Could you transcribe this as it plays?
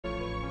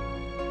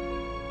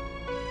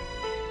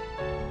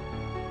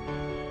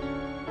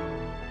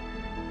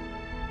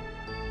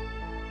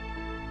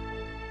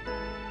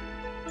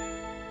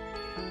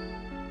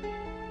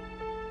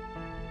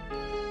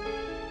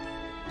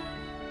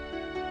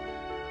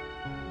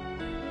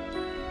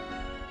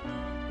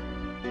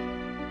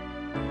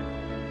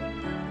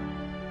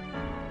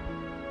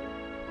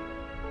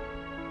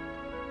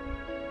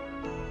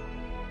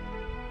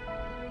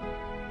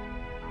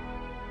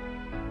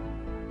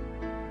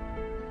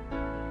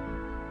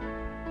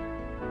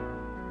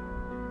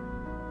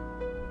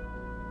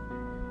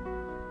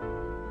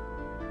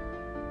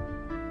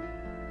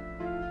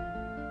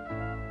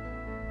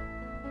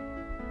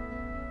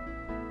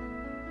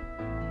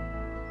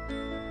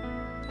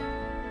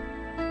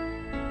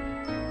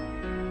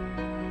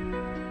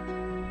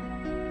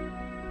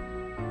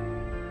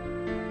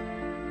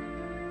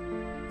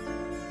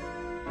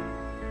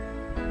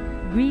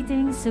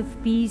Greetings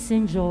of peace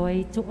and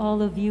joy to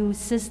all of you,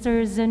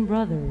 sisters and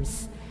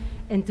brothers,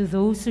 and to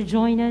those who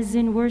join us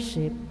in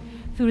worship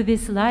through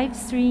this live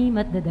stream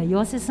at the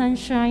Diocesan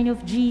Shrine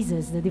of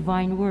Jesus, the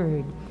Divine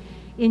Word,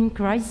 in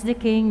Christ the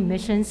King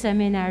Mission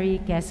Seminary,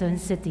 Quezon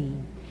City.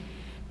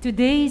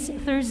 Today is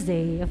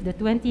Thursday of the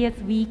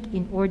 20th week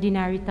in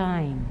Ordinary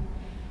Time.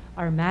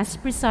 Our Mass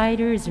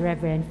presider is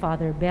Reverend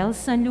Father Bel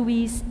San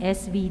Luis,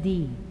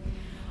 SVD.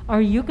 Our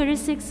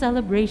Eucharistic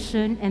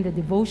celebration and the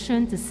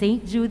devotion to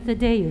Saint Jude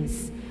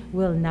Thaddeus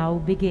will now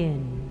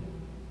begin.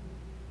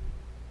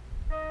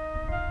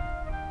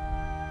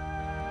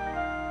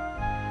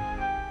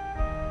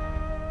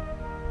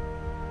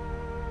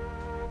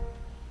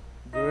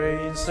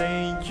 Great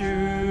Saint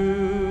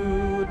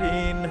Jude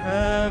in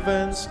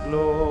heaven's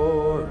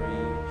glory,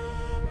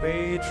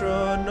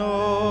 patron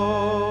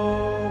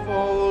of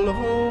all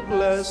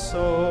hopeless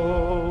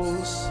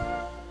souls,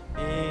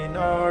 in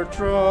our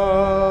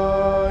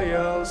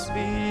trials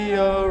be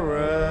our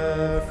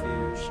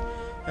refuge,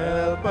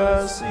 help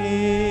us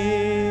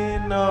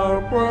in our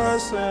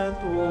present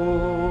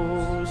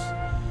woes,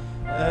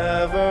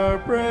 ever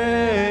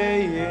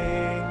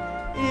praying,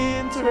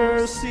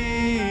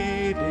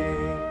 interceding,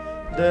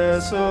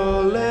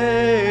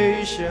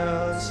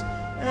 desolations,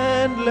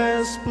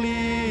 endless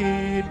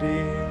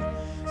pleading,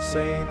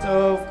 Saint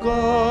of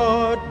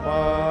God,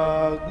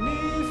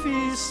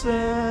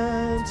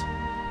 magnificent,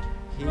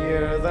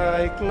 hear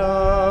thy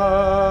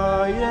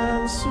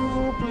client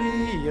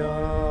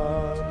suppliant.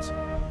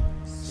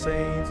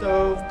 Saint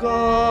of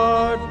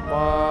God,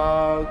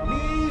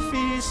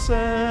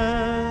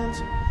 magnificent,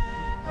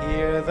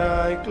 hear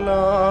thy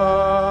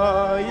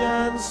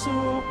client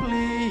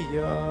suppliant.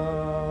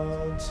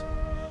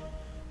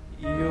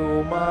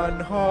 Human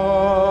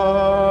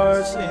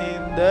hearts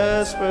in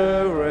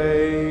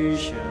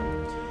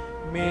desperation,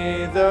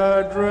 mid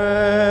the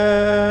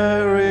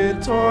dreary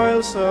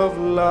toils of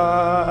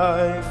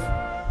life,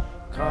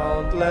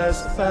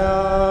 countless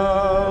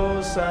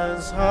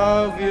thousands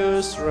have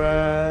you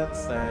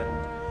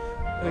strengthened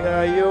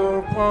by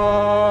your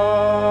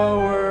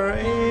power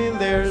in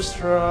their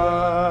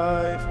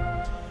strife.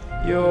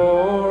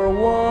 Your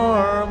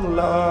warm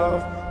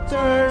love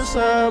turns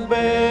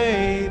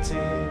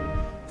abating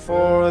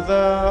for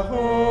the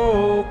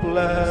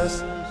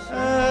hopeless,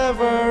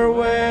 ever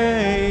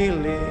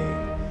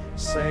wailing.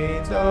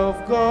 Saint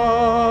of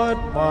God,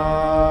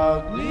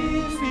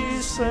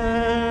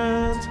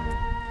 magnificent,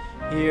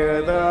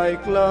 hear thy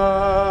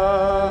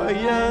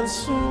client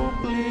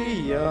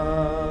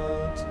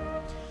suppliant.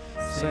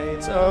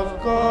 Saints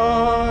of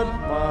God,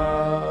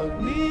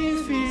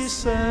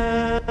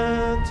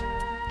 magnificent,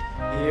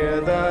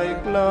 hear thy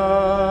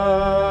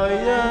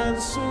client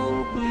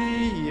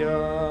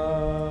suppliant.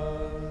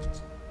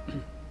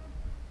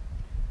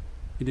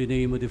 In the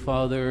name of the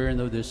Father, and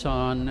of the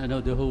Son, and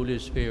of the Holy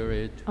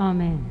Spirit.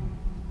 Amen.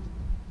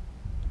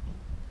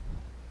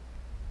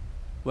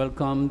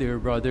 Welcome, dear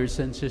brothers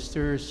and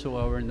sisters, to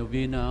our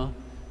novena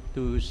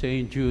to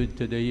Saint Jude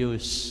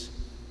Thaddeus.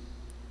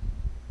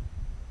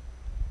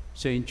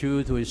 Saint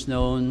Jude, who is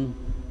known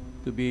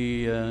to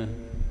be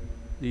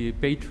the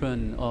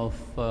patron of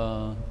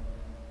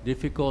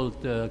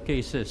difficult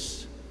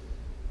cases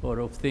or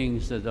of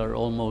things that are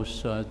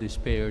almost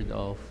despaired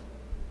of.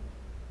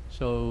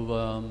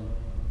 So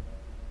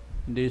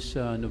this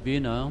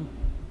novena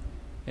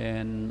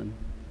and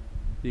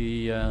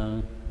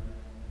the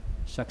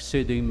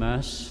succeeding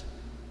Mass,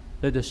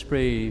 let us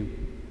pray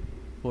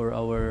for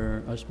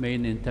our, as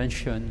main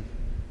intention,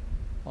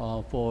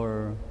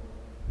 for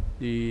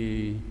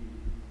the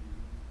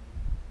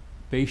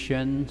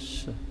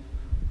patients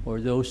or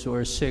those who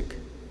are sick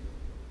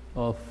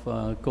of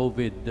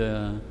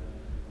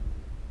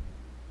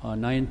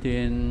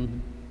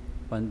COVID-19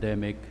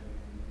 pandemic.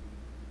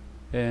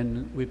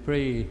 And we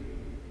pray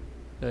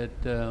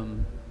that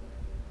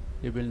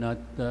they will not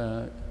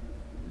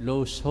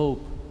lose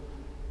hope,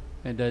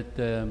 and that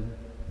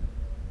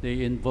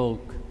they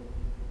invoke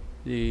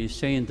the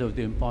saint of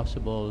the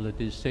impossible,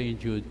 that is Saint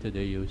Jude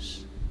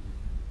Thaddeus.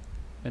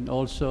 And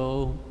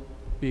also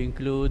we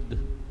include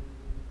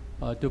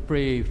to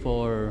pray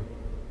for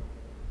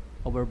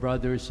our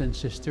brothers and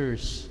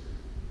sisters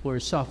who are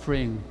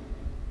suffering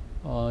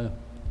of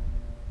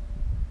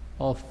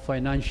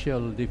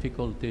financial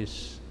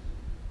difficulties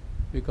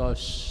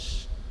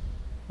because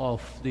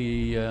of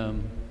the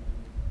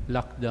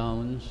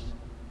lockdowns,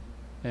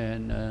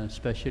 and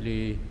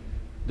especially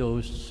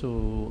those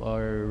who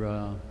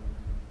are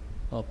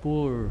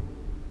poor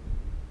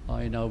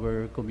in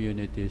our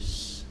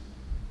communities.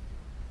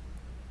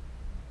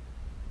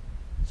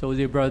 So,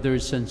 dear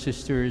brothers and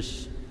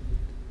sisters,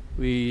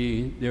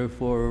 we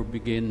therefore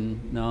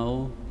begin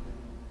now,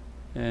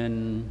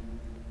 and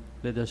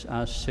let us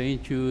ask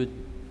Saint Jude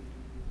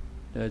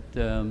that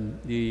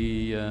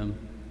the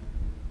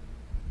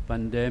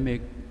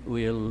pandemic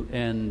will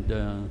end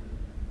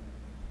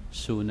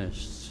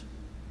soonest.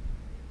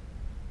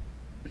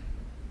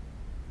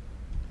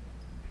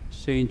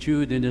 Saint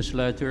Jude in his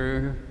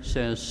letter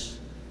says,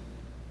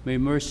 "May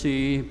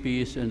mercy,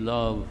 peace, and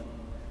love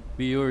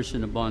be yours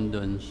in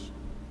abundance.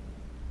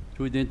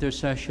 Through the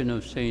intercession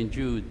of St.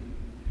 Jude,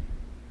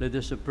 let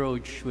us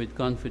approach with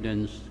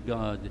confidence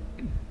God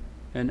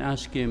and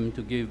ask Him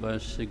to give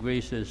us the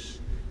graces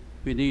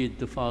we need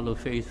to follow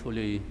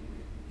faithfully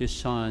His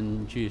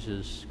Son,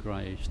 Jesus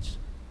Christ.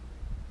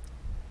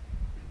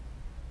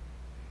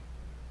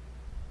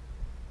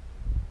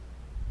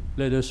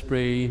 Let us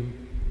pray.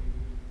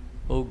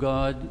 O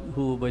God,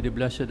 who by the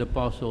blessed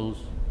apostles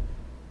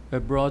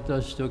have brought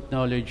us to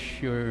acknowledge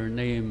your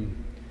name,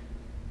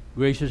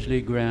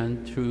 graciously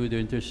grant through the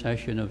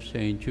intercession of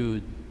St.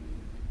 Jude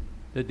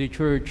that the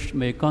Church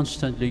may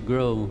constantly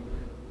grow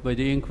by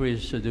the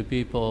increase of the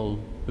people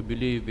who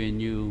believe in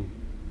you.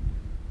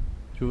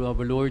 Through our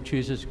Lord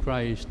Jesus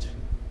Christ,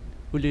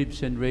 who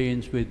lives and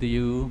reigns with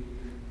you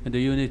in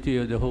the unity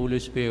of the Holy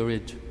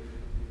Spirit,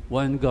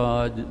 one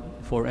God,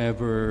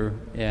 forever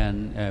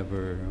and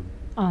ever.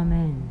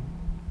 Amen.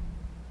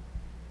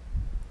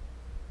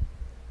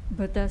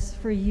 But as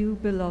for you,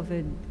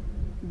 beloved,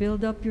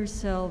 build up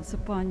yourselves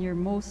upon your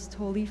most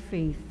holy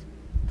faith,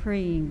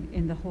 praying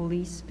in the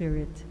Holy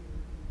Spirit.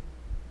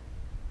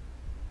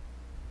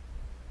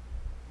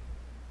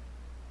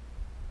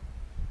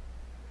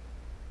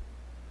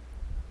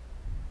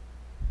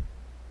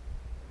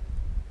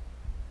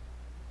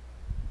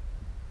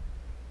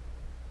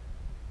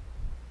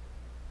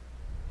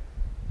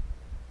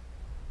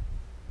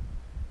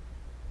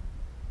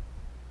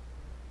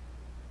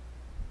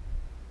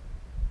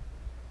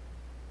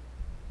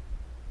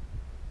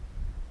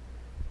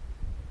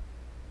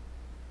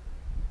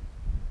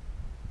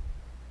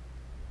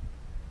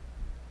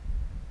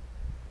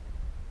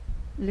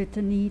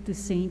 Litany to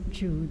Saint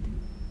Jude.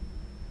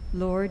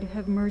 Lord,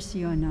 have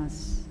mercy on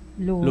us.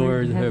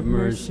 Lord, have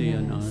mercy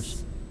on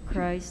us.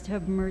 Christ,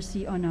 have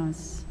mercy on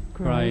us.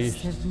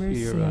 Christ, have mercy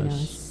hear on us.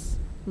 us.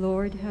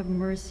 Lord, have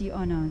mercy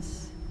on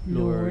us.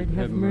 Lord,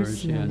 have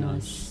mercy on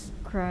us.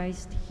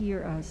 Christ,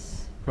 hear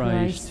us.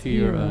 Christ,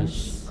 hear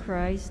us.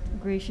 Christ,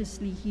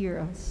 graciously hear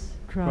us.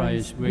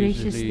 Christ,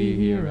 graciously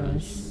hear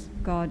us.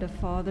 God, the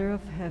Father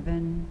of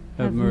heaven,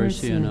 Have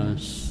mercy on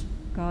us.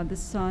 God, the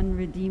Son,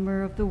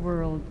 Redeemer of the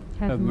world,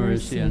 Have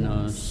mercy on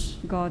us.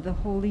 God, the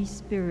Holy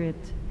Spirit,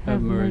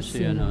 Have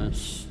mercy on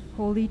us.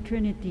 Holy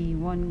Trinity,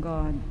 one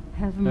God,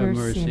 Have Have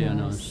mercy on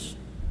on us. us.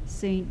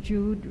 Saint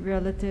Jude,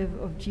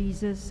 relative of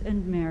Jesus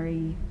and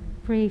Mary,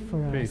 Pray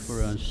for us. Pray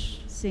for us.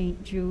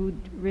 Saint Jude,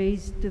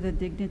 raised to the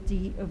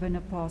dignity of an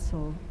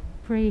apostle,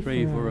 Pray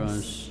Pray for for us.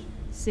 us.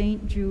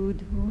 Saint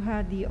Jude, who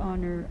had the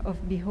honor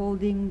of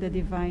beholding the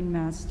Divine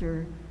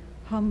Master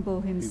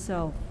humble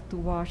himself to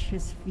wash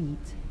his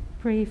feet.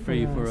 Pray for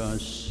Pray us. for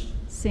us.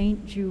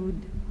 Saint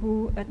Jude,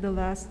 who at the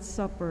Last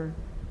Supper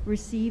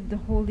received the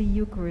Holy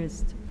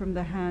Eucharist from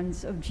the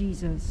hands of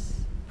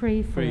Jesus.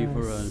 Pray for Pray us.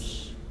 for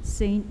us.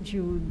 Saint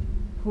Jude,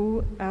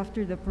 who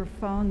after the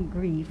profound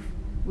grief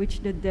which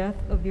the death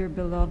of your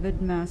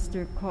beloved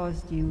Master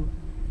caused you,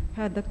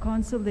 had the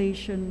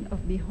consolation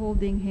of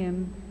beholding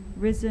him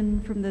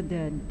risen from the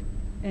dead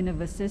and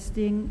of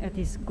assisting at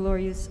his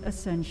glorious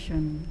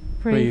ascension.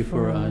 Pray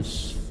for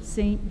us.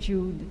 Saint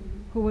Jude,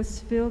 who was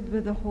filled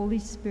with the Holy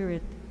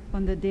Spirit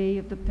on the day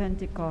of the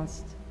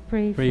Pentecost.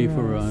 Pray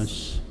for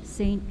us.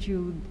 Saint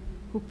Jude,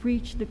 who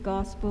preached the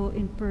gospel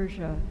in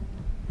Persia.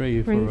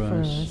 Pray Pray for for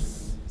us.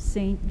 us.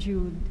 Saint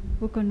Jude,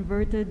 who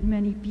converted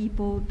many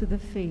people to the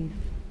faith.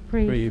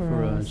 Pray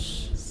for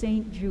us.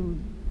 Saint Jude,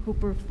 who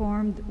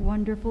performed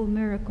wonderful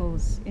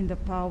miracles in the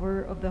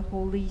power of the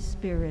Holy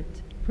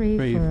Spirit. Pray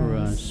for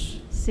us.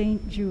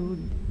 Saint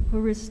Jude, who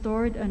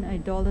restored an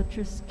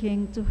idolatrous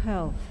king to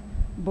health,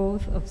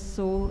 both of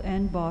soul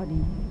and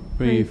body.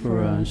 Pray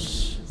for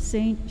us.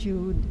 Saint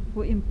Jude,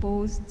 who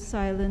imposed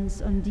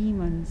silence on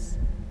demons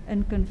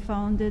and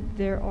confounded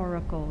their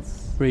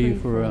oracles. Pray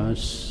for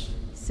us.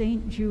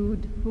 Saint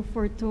Jude, who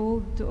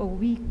foretold to a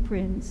weak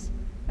prince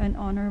an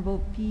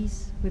honorable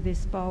peace with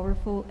his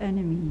powerful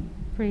enemy.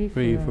 Pray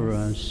for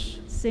us.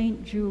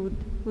 Saint Jude,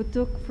 who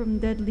took from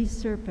deadly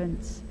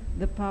serpents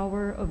the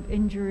power of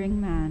injuring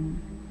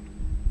man.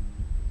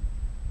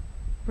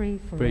 Pray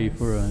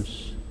for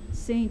us.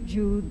 Saint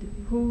Jude,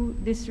 who,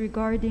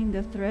 disregarding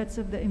the threats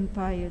of the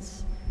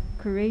impious,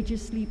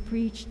 courageously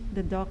preached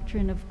the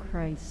doctrine of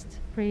Christ.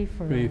 Pray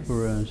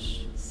for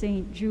us.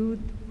 Saint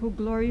Jude, who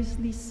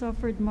gloriously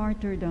suffered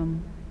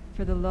martyrdom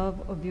for the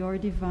love of your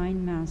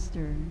divine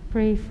Master.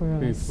 Pray for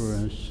Pray us.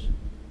 for us.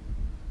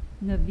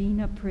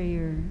 Novena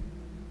Prayer.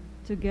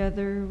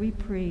 Together we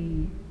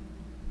pray.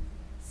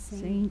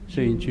 Saint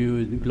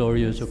Jude,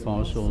 glorious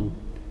apostle,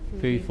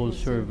 faithful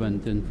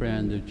servant and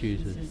friend of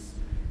Jesus,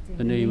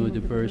 the name of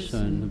the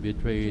person who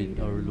betrayed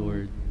our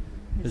Lord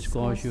has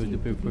caused you to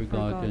be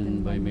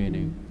forgotten by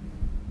many.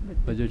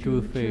 But the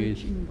true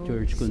faith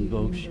Church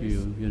convokes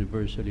you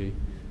universally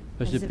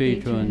as the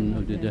patron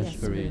of the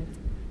desperate.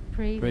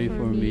 Pray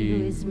for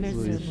me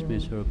who is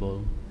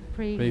miserable.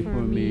 Pray for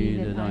me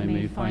that I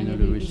may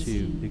finally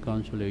receive the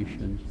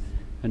consolations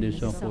and the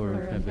succor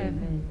of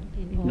heaven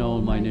in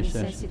all my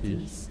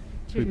necessities,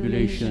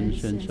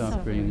 tribulations and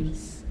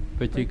sufferings,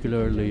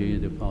 particularly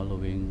the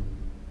following.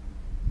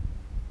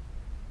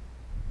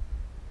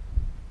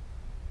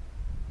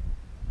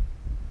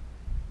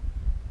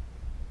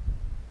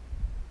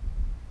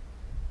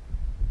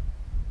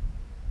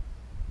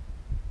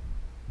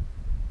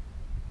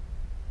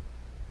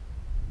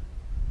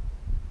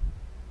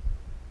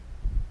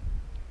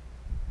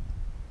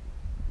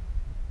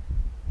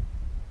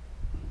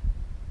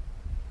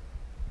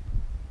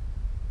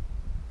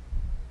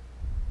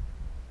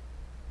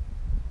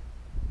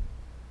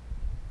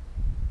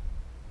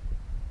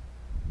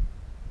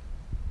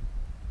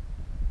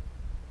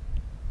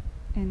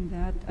 and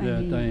that I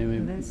may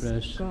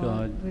bless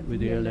God with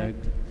the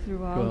elect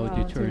throughout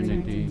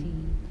eternity.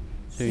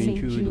 Saint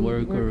Jude,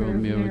 worker of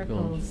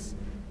miracles,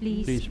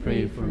 please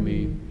pray for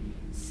me.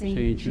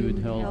 Saint Jude,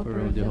 helper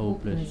of the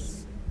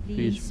hopeless,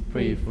 please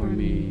pray for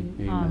me.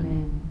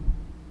 Amen.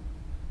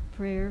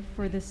 Prayer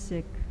for the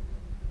sick.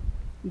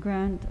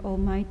 Grant,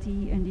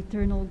 Almighty and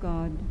eternal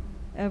God,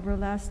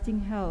 everlasting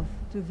health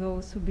to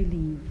those who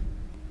believe.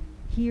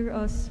 Hear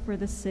us for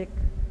the sick,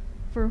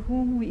 for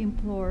whom we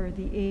implore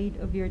the aid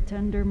of your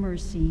tender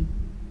mercy,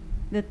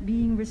 that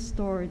being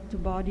restored to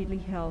bodily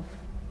health,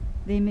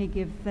 they may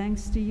give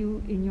thanks to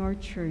you in your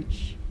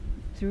church,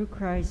 through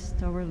Christ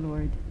our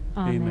Lord.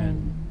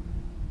 Amen.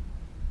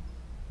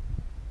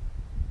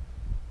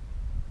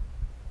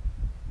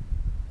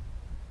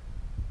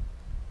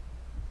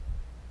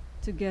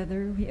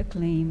 Together we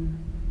acclaim,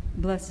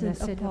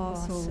 Blessed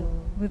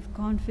Apostle, with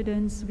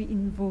confidence we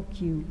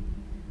invoke you.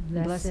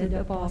 Blessed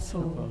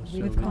Apostle,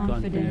 with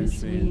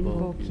confidence we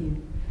invoke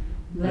you.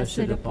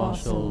 Blessed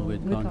Apostle,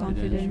 with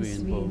confidence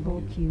we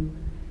invoke you.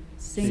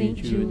 Saint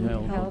Jude,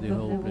 help the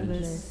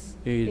hopeless,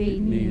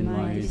 aid me in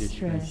my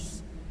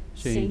distress.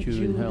 Saint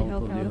Jude, help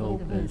of the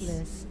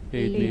hopeless,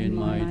 aid me in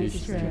my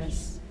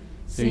distress.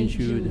 Saint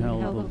Jude,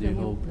 help of the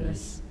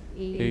hopeless,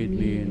 aid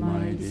me in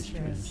my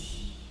distress.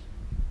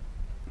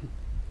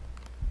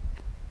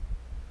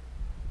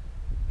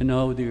 And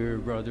now, dear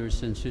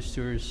brothers and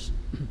sisters,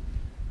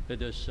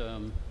 let us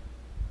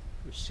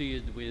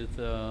proceed with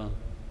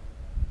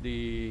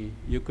the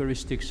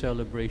Eucharistic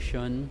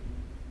celebration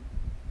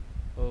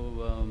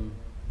of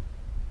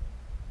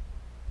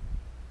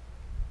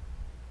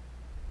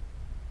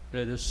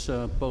let us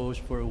pause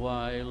for a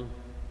while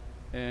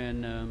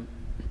and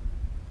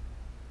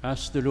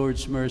ask the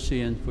Lord's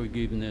mercy and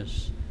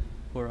forgiveness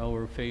for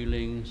our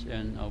failings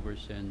and our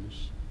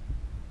sins.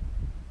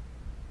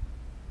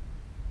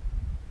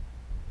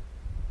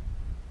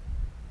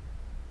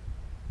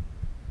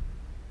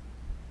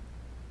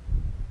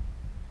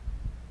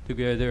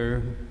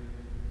 Together,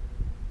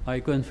 I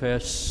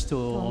confess to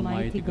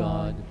Almighty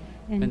God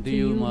and to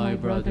you, my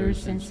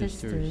brothers and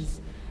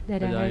sisters,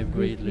 that I have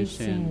greatly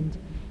sinned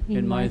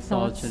in my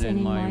thoughts and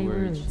in my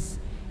words,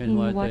 in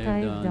what I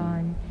have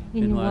done,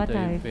 in what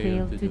I have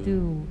failed to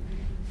do,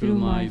 through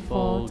my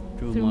fault,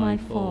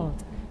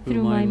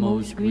 through my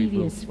most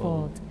grievous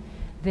fault.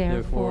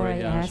 Therefore I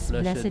ask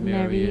Blessed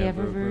Mary,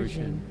 ever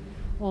Virgin,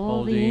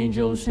 all the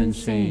angels and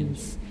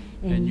saints,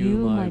 and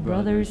you, my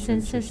brothers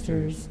and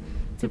sisters,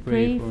 to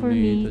pray for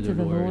me to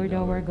the Lord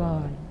our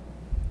God.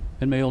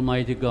 And may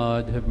Almighty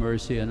God have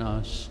mercy on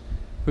us,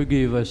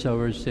 forgive us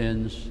our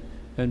sins,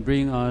 and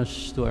bring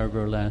us to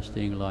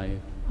everlasting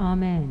life.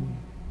 Amen.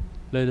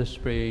 Let us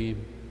pray.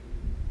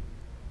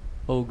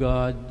 O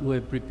God, who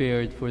have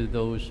prepared for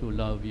those who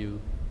love you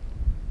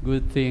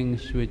good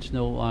things which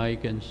no eye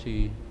can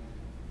see,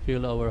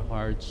 fill our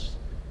hearts,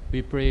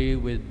 we pray,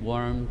 with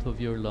warmth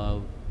of your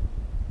love,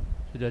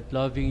 so that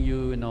loving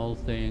you in all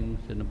things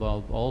and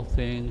above all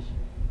things,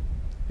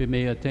 we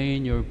may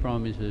attain your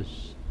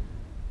promises,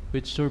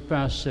 which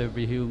surpass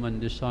every human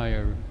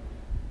desire,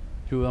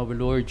 through our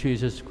Lord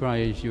Jesus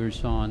Christ, your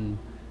Son,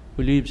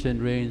 who lives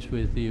and reigns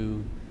with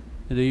you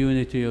in the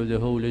unity of the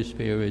Holy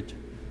Spirit,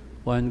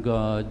 one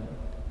God,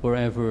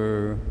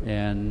 forever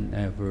and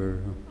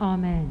ever.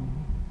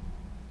 Amen.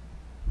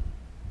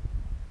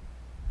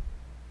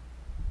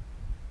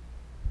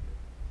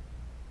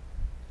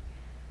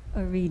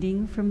 A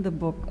reading from the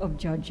book of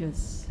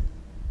Judges.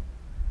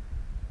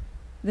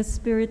 The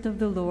Spirit of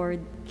the Lord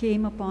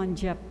came upon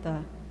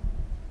Jephthah.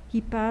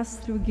 He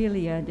passed through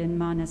Gilead and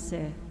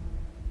Manasseh,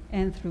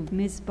 and through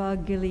Mizpah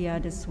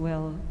Gilead as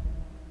well,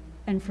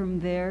 and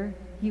from there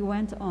he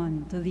went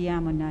on to the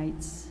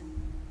Ammonites.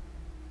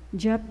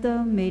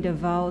 Jephthah made a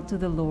vow to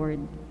the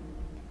Lord.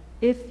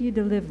 If you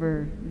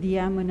deliver the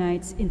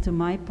Ammonites into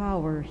my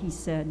power, he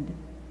said,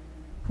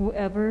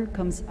 whoever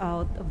comes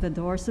out of the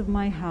doors of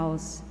my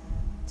house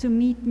to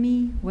meet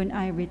me when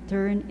I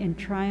return in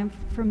triumph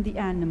from the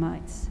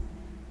Ammonites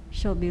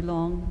shall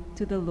belong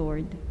to the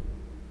Lord.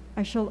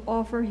 I shall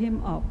offer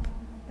him up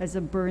as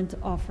a burnt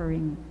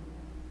offering.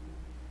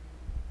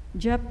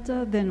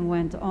 Jephthah then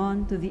went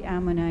on to the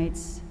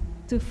Ammonites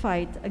to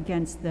fight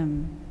against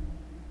them,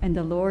 and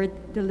the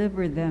Lord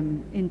delivered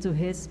them into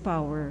his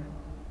power,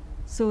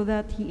 so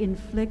that he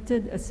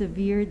inflicted a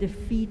severe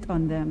defeat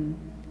on them,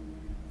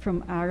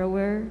 from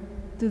Aroer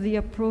to the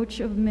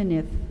approach of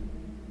Minnith,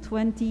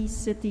 20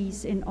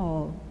 cities in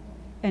all,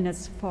 and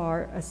as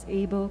far as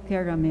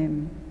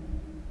Abel-keramim.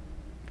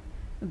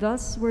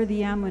 Thus were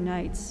the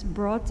Ammonites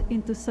brought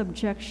into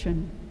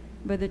subjection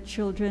by the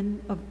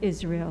children of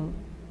Israel.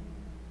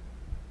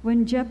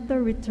 When Jephthah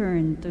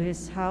returned to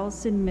his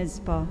house in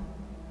Mizpah,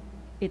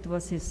 it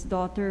was his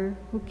daughter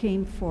who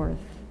came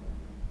forth,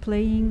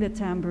 playing the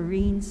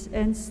tambourines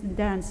and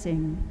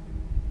dancing.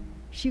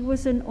 She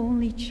was an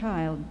only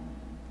child.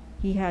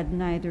 He had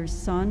neither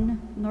son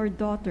nor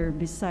daughter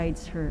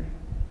besides her.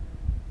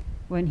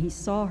 When he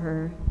saw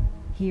her,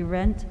 he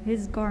rent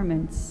his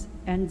garments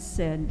and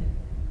said,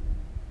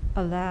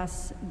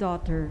 Alas,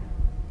 daughter,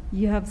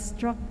 You have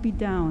struck me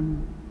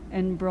down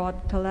and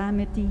brought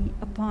calamity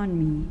upon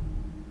me.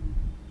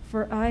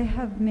 For I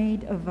have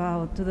made a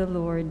vow to the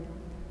Lord,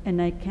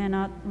 and I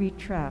cannot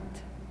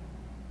retract."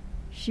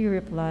 She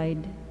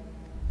replied,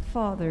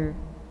 "Father,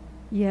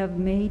 you have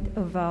made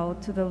a vow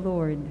to the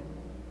Lord.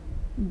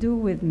 Do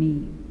with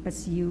me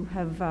as you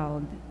have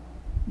vowed,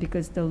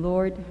 because the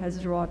Lord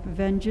has wrought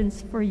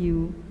vengeance for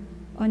you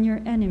on your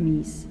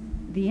enemies,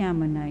 the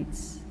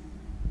Ammonites."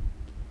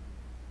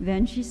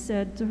 Then she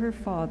said to her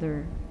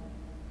father,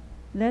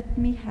 "Let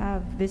me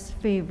have this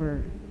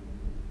favor.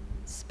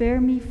 Spare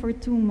me for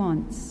 2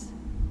 months,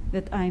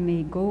 that I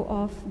may go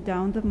off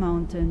down the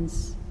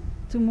mountains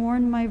to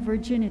mourn my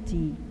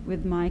virginity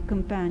with my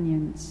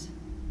companions."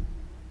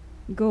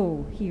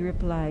 "Go," he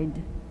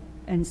replied,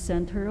 and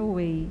sent her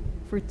away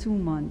for 2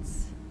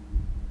 months.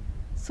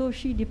 So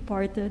she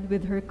departed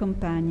with her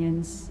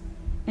companions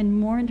and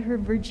mourned her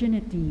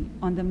virginity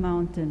on the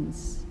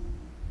mountains.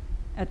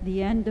 At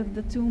the end of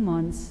the 2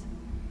 months,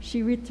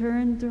 she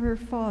returned to her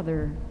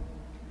father,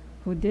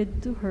 who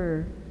did to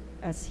her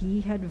as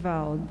he had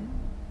vowed.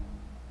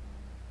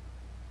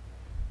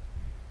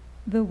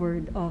 The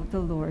word of the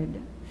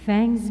Lord.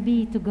 Thanks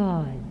be to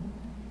God.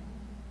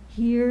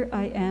 Here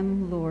I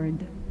am,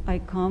 Lord. I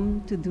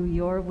come to do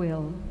your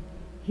will.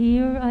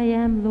 Here I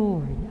am,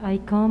 Lord. I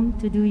come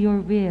to do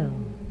your will.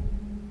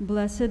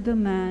 Blessed the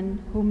man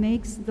who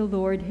makes the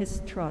Lord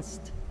his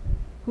trust,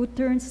 who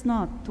turns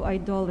not to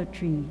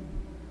idolatry,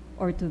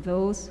 or to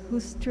those who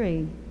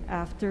stray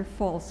after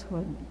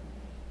falsehood.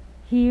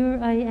 Here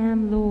I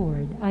am,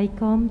 Lord. I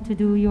come to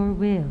do your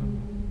will.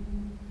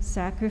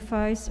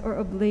 Sacrifice or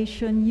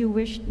oblation you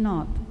wished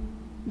not,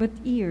 but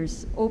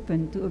ears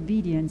open to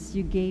obedience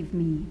you gave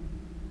me.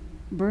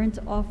 Burnt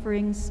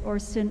offerings or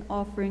sin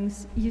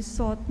offerings you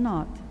sought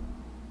not.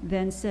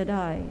 Then said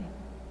I,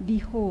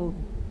 Behold,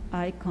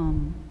 I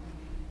come.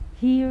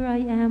 Here I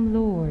am,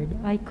 Lord.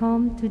 I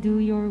come to do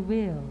your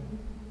will.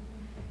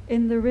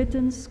 In the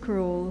written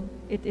scroll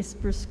it is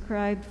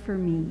prescribed for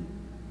me.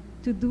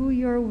 To do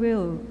your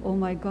will, O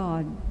my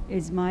God,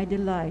 is my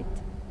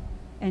delight,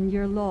 and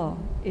your law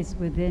is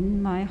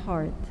within my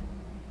heart.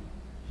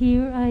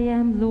 Here I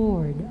am,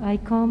 Lord. I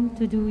come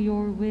to do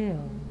your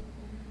will.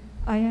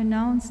 I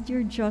announced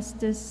your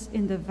justice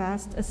in the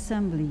vast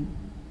assembly.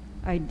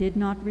 I did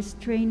not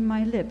restrain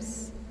my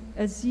lips,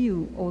 as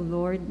you, O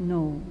Lord,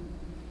 know.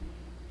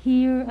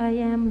 Here I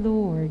am,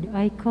 Lord.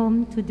 I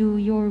come to do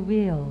your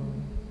will.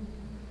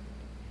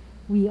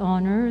 We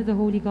honor the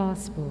Holy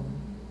Gospel.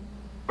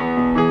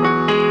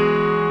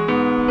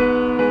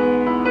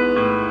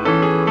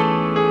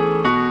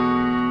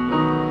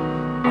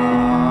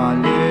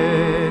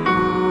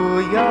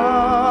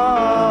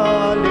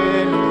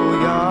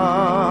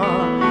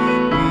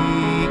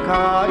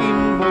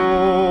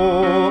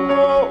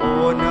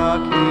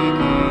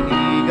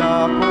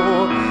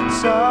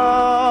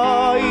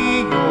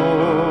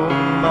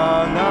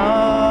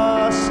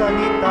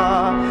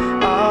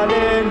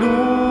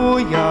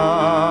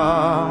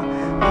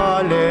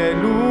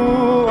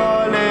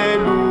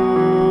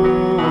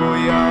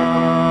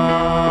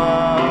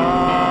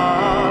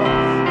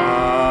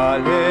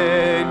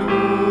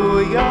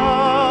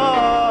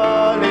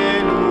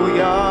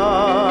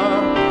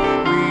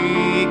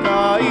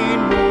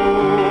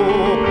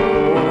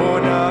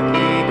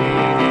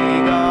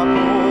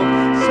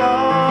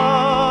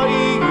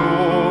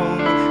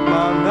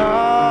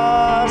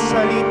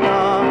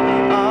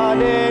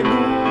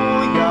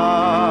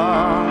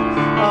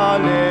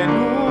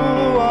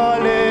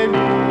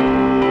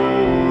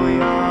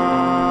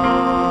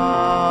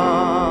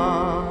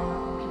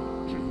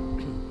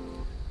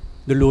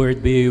 The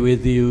Lord be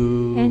with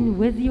you. And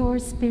with your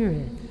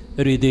spirit.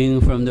 A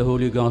reading from the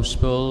Holy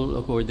Gospel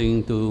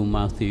according to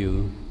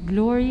Matthew.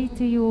 Glory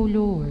to you, O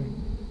Lord.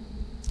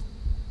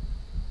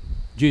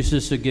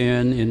 Jesus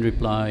again, in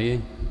reply,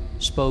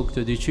 spoke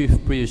to the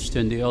chief priests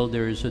and the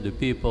elders of the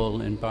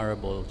people in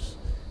parables,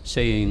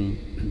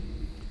 saying,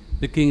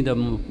 "The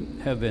kingdom of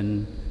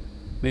heaven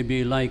may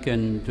be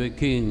likened to a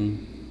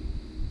king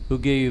who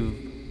gave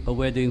a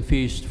wedding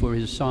feast for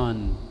his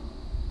son.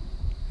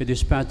 He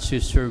dispatched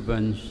his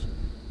servants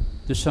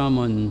to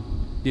summon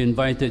the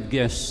invited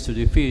guests to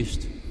the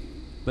feast,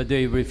 but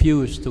they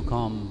refused to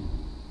come.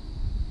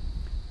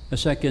 A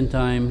second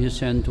time he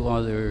sent to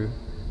other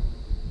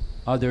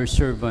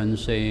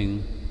servants,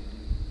 saying,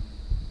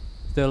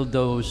 'Tell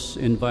those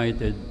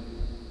invited,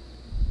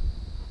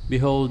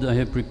 behold, I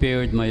have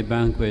prepared my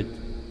banquet.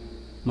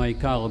 My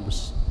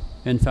calves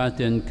and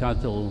fattened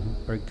cattle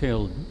are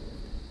killed,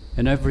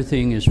 and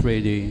everything is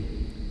ready.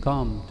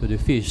 Come to the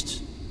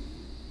feast.'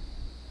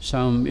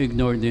 Some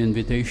ignored the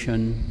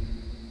invitation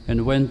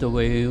and went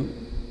away,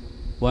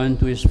 one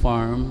to his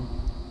farm,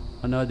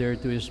 another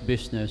to his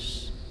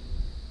business.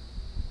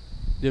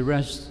 The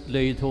rest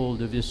laid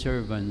hold of his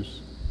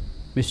servants,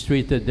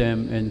 mistreated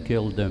them, and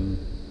killed them.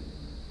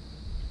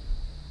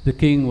 The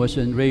king was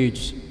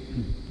enraged,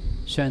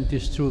 sent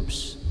his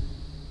troops,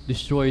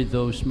 destroyed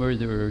those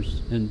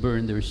murderers, and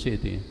burned their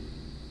city.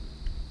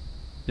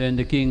 Then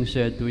the king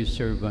said to his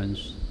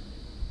servants,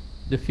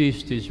 the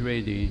feast is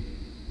ready,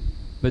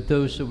 but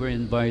those who were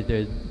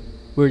invited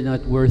were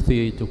not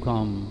worthy to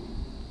come.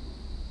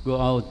 Go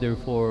out,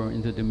 therefore,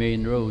 into the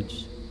main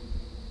roads,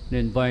 and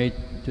invite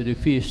to the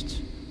feast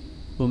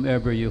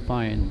whomever you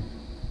find."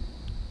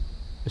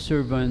 The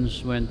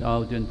servants went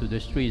out into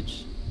the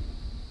streets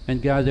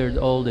and gathered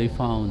all they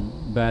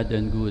found, bad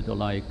and good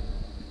alike,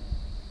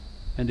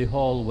 and the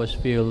hall was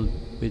filled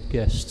with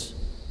guests.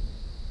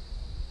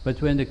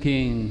 But when the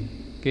king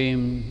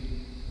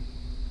came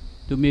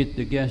to meet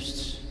the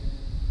guests,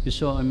 he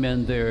saw a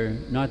man there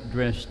not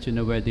dressed in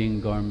a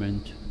wedding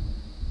garment.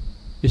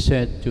 He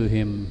said to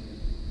him,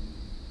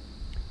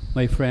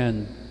 "My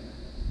friend,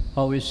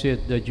 how is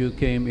it that you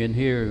came in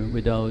here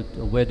without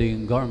a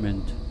wedding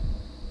garment?"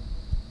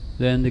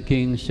 Then the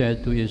king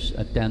said to his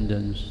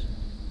attendants,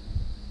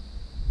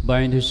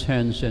 "Bind his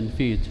hands and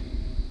feet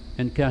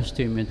and cast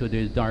him into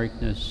the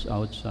darkness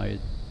outside,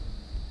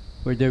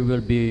 where there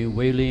will be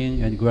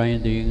wailing and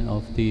grinding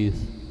of teeth.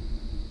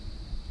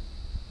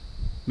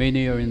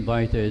 Many are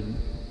invited,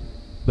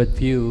 but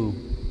few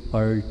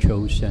are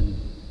chosen."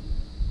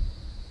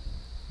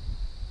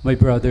 My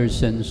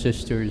brothers and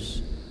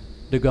sisters,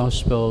 the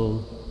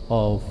Gospel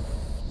of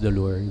the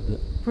Lord.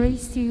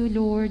 Praise to you,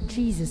 Lord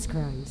Jesus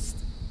Christ.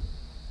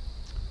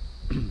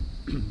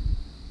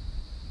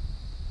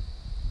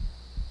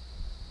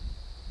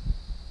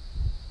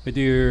 My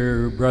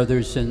dear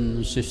brothers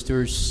and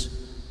sisters,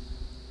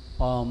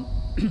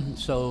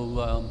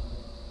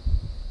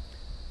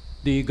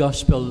 the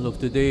Gospel of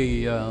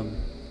today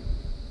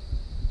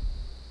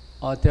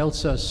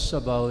tells us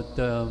about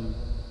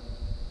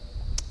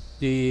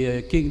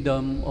the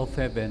kingdom of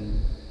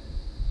heaven,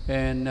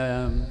 and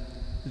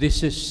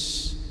this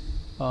is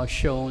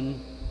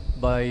shown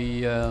by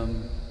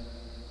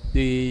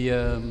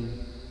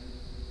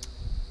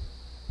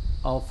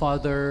our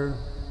father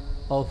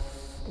or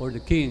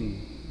the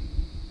king,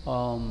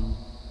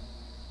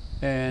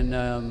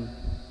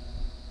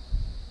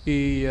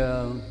 he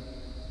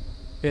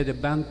had a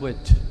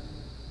banquet,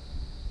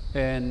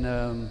 and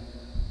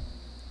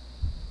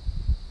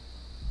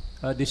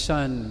the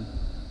son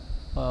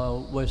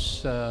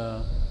was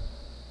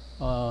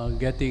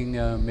getting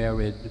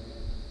married.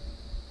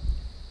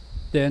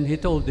 Then he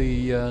told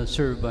the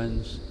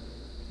servants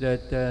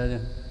that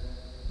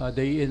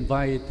they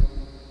invite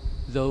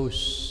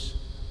those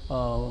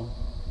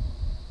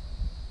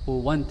who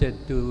wanted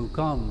to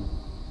come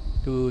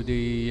to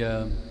the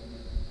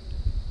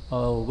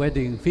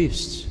wedding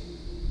feast.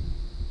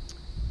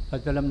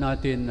 At alam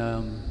natin,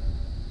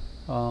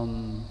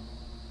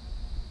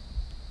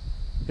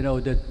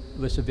 that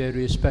was a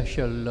very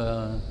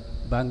special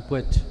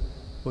banquet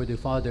for the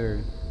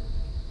father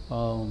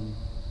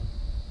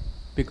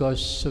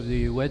because of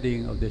the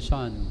wedding of the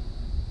son.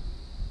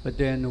 But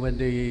then when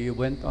they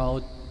went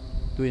out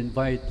to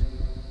invite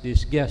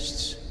these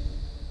guests,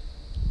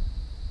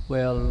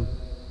 well,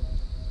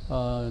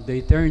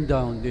 they turned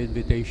down the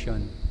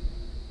invitation.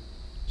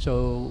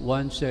 So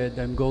one said,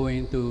 "I'm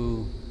going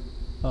to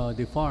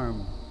the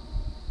farm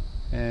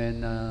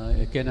and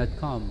I cannot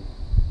come."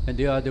 And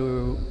the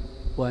other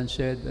one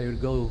said, "I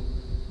will go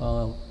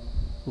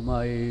to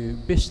my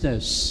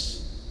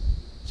business.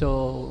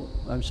 So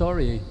I'm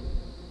sorry,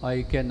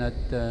 I cannot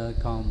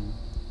come."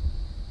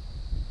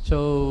 So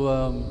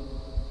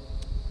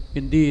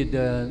indeed,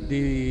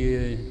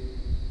 the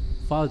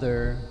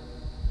father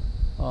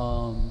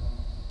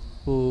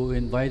who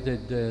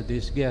invited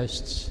these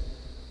guests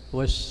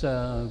was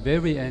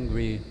very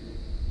angry.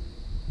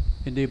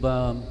 Hindi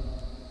ba,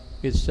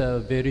 it's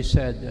very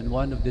sad, and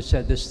one of the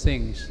saddest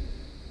things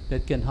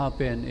that can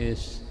happen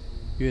is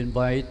you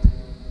invite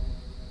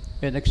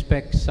and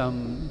expect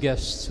some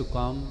guests to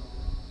come,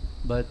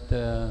 but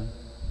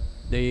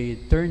they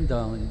turn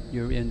down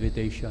your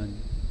invitation.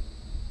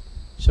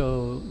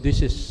 So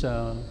this is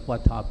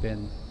what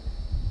happened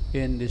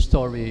in the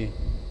story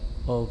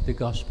of the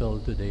gospel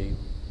today.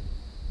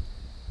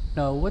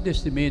 Now, what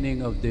is the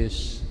meaning of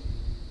this?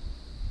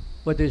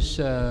 What is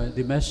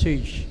the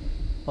message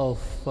of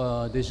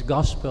this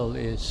gospel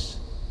is?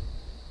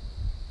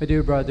 My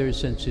dear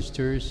brothers and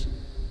sisters,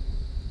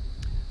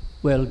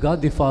 well,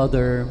 God the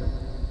Father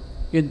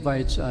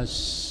invites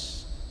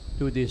us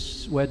to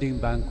this wedding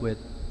banquet.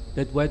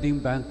 That wedding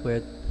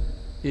banquet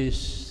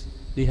is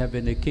the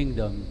heavenly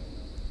kingdom.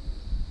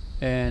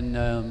 And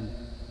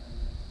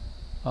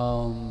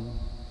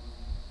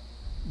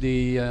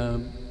the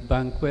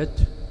banquet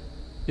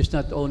is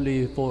not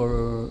only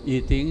for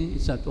eating,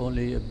 it's not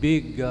only a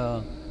big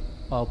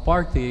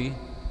party,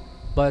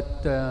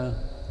 but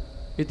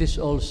it is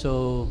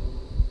also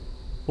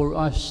for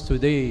us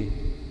today.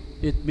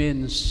 It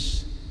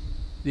means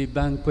the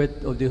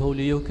banquet of the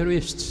Holy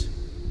Eucharist.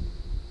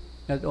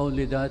 Not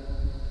only that,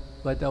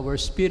 but our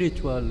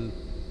spiritual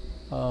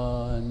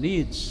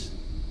needs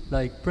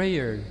like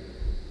prayer,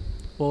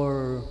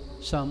 or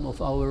some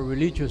of our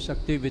religious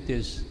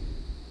activities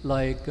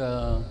like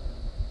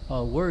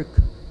work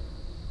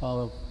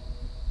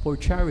for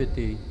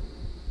charity.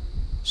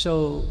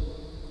 So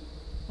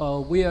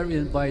we are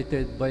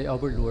invited by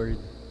our Lord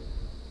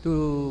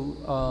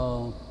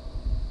to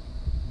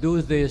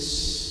do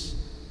this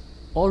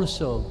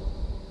also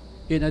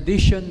in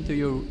addition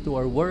to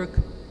our work,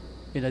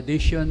 in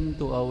addition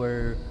to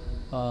our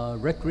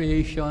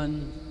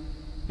recreation,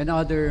 and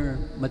other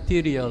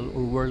material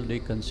or worldly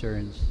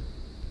concerns.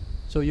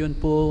 So yun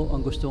po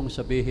ang gustong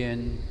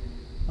sabihin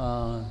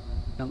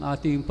ng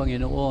ating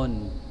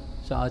Panginoon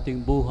sa ating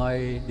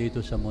buhay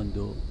dito sa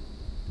mundo.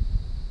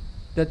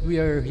 That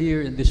we are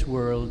here in this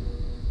world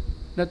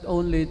not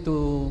only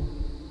to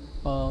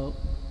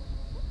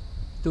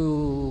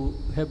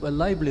have a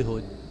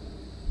livelihood,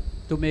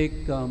 to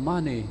make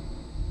money,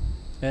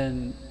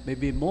 and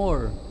maybe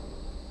more,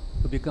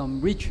 to become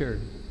richer.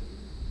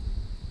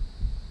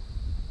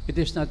 It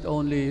is not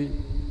only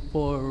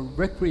for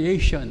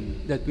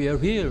recreation that we are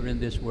here in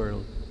this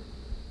world,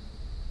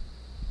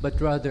 but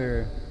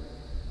rather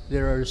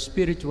there are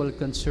spiritual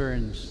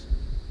concerns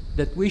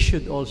that we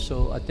should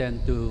also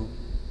attend to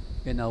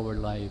in our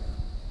life.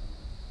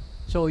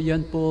 So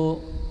yan po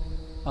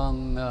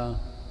ang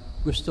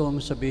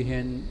gustong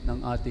sabihin ng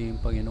ating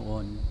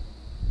Panginoon.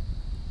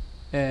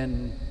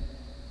 And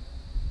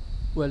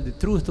well, the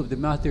truth of the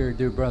matter,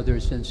 dear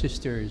brothers and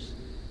sisters,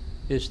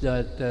 is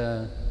that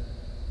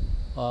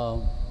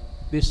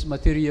these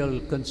material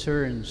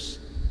concerns,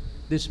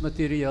 this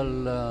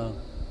material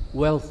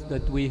wealth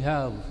that we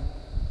have,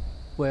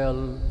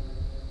 well,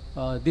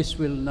 this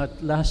will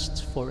not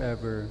last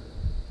forever.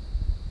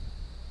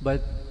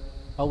 But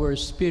our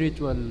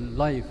spiritual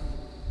life,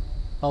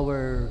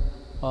 our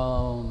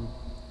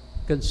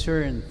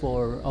concern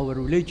for our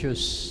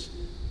religious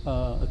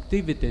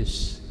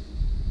activities,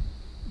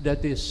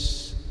 that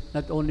is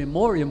not only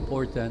more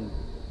important,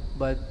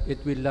 but it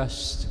will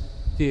last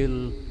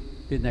till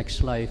the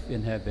next life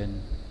in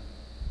heaven.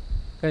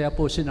 Kaya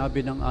po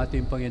sinabi ng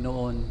ating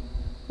Panginoon,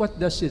 what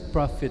does it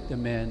profit a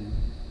man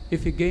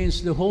if he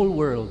gains the whole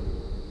world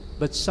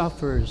but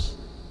suffers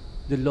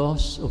the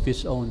loss of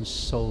his own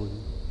soul?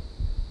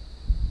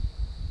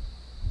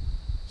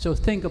 So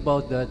think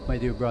about that, my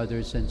dear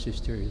brothers and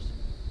sisters.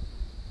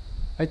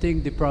 I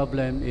think the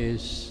problem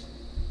is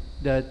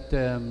that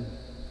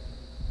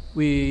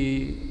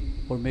we,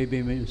 or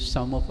maybe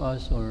some of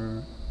us,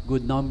 or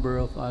good number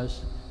of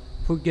us,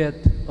 forget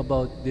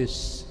about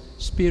this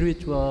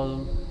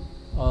spiritual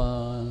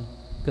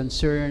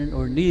concern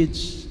or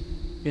needs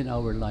in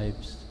our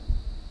lives.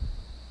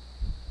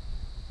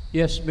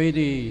 Yes,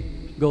 many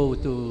go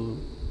to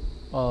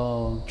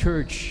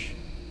church,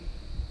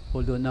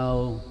 although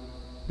now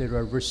there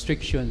are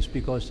restrictions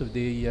because of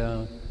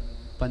the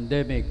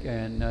pandemic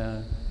and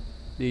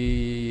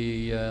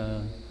the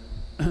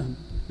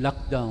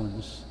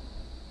lockdowns.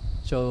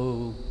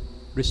 So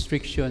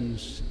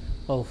restrictions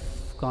of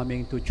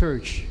coming to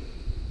church.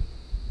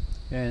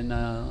 And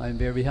I'm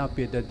very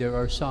happy that there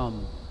are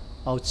some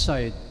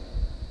outside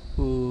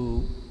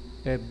who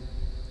have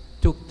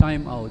took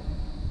time out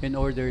in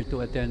order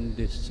to attend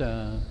this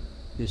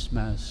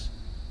Mass.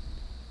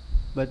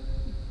 But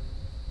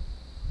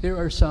there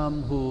are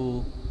some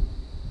who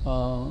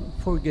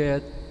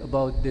forget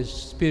about the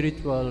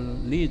spiritual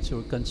needs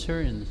or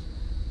concerns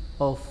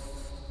of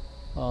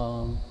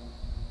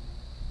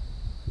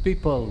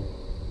people.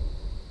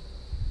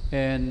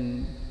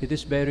 And it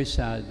is very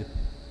sad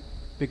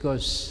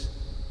because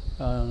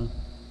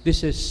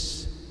this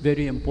is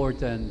very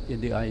important in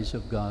the eyes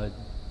of God.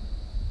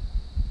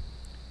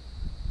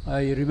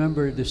 I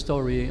remember the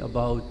story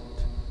about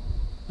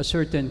a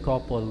certain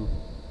couple.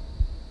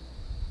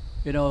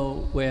 You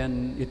know,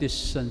 when it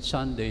is on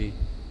Sunday,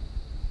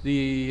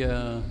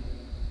 the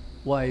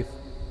wife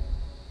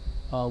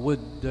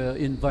would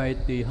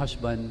invite the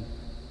husband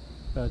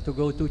to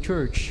go to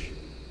church.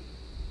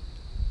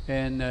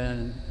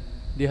 And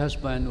the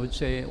husband would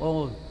say,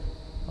 oh,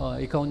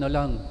 ikaw na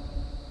lang.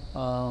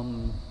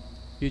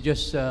 You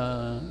just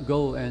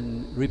go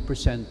and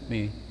represent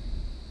me.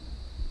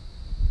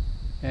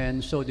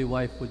 And so the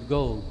wife would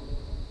go.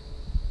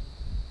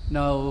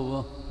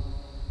 Now,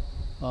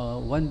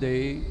 one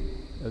day,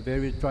 a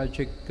very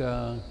tragic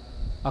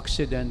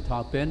accident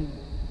happened,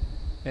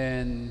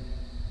 and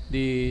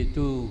the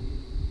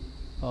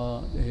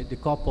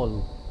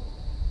couple,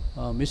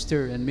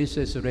 Mr. and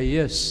Mrs.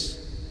 Reyes,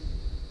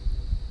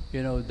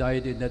 you know,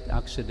 died in that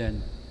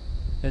accident.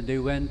 And they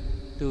went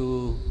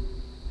to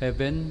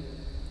heaven,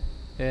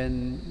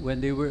 and when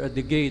they were at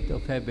the gate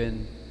of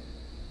heaven,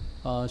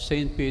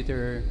 Saint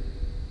Peter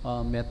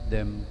met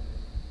them.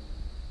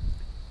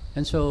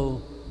 And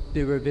so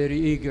they were very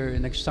eager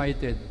and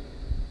excited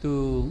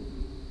to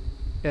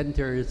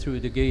enter through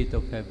the gate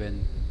of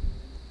heaven.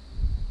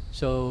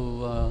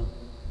 So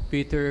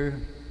Peter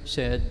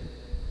said,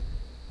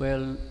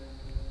 well,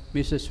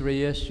 Mrs.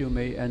 Reyes, you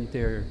may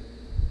enter.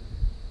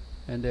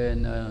 And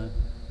then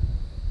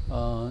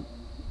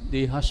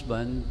the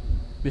husband,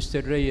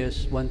 Mr.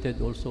 Reyes,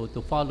 wanted also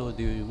to follow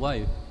the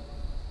wife.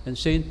 And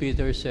Saint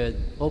Peter said,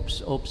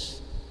 oops,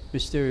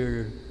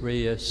 Mr.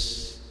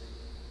 Reyes,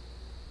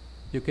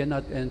 you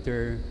cannot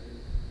enter,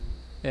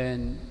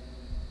 and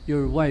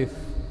your wife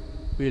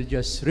will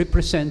just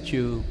represent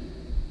you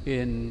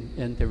in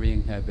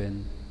entering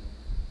heaven.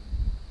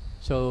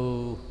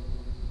 So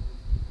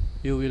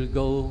you will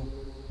go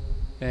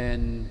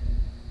and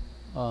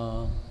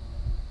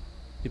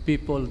the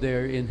people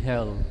there in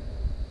hell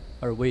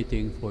are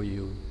waiting for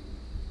you.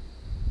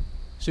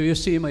 So you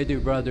see, my dear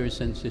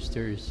brothers and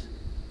sisters,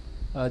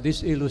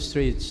 this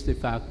illustrates the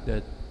fact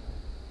that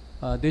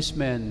this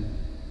man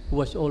who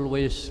was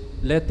always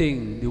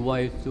letting the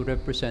wife to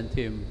represent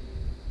him,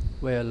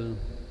 well,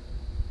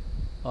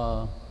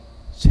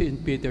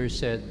 St. Peter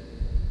said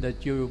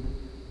that your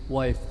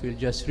wife will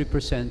just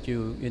represent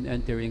you in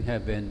entering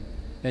heaven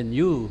and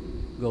you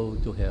go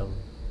to hell.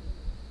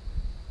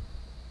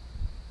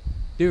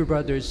 Dear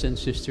brothers and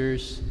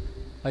sisters,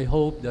 I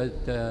hope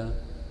that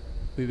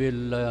we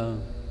will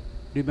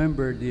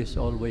remember this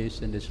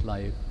always in this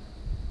life.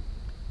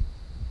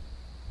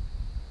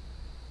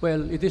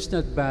 Well, it is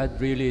not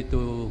bad really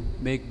to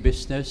make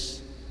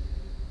business.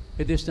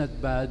 It is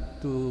not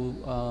bad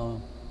to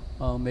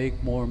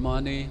make more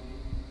money,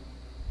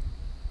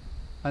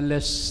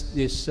 unless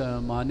this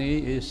money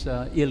is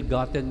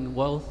ill-gotten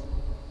wealth.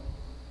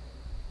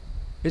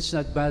 It's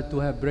not bad to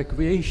have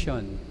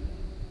recreation.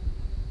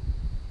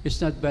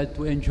 It's not bad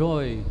to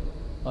enjoy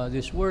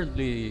these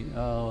worldly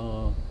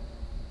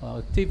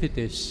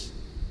activities.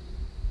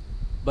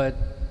 But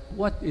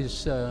what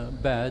is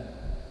bad,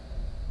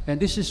 and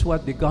this is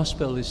what the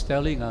gospel is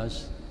telling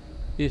us,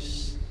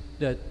 is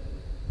that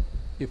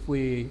if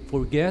we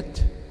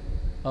forget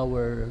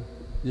the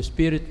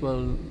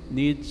spiritual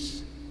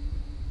needs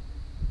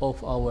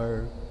of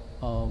our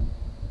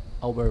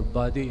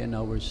body and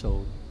our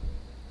soul.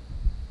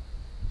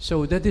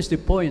 So that is the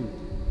point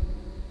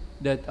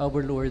that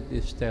our Lord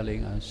is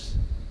telling us.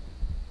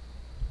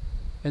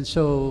 And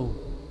so,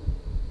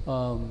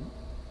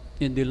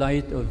 in the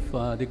light of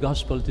the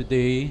gospel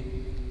today,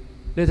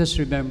 let us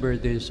remember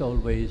this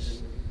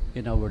always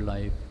in our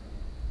life.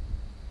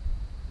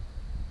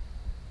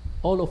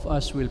 All of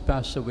us will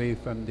pass away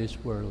from this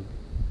world.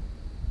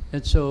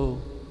 And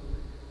so,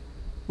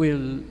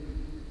 will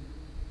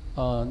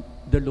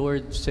the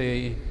Lord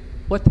say,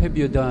 what have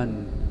you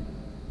done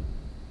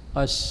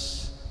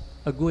as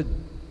a good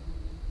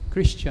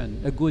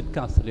Christian, a good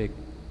Catholic?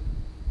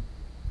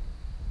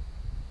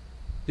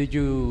 Did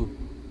you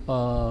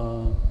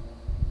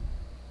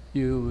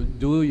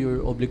do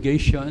your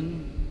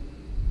obligation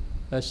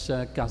as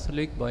a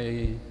Catholic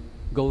by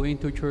going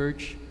to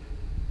church,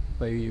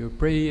 by your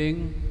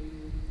praying,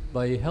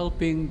 by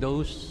helping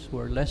those who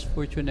are less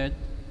fortunate,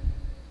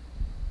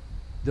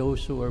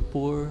 those who are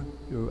poor,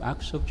 your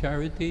acts of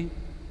charity?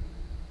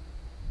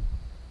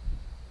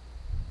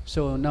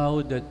 So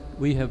now that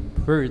we have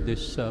heard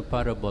this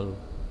parable,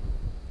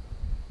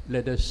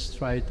 let us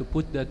try to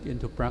put that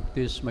into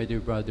practice, my dear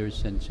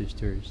brothers and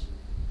sisters.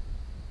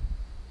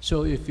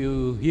 So if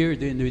you hear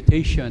the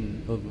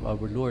invitation of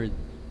our Lord,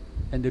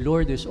 and the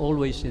Lord is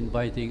always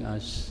inviting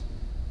us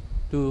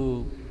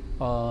to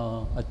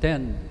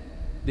attend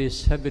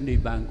this heavenly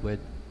banquet,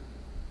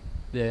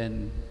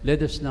 then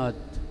let us not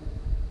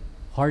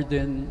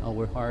harden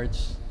our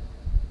hearts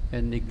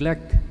and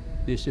neglect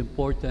this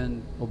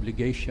important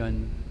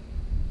obligation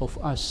of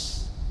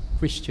us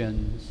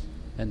Christians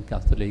and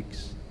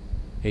Catholics.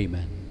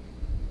 Amen.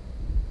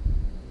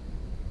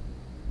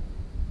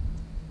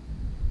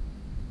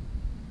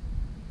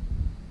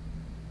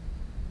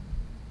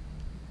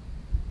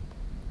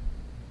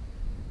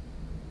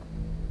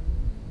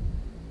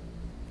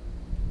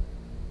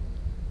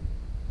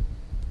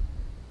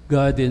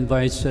 God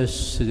invites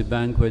us to the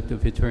banquet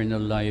of eternal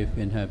life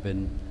in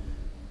heaven.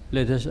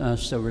 Let us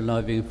ask our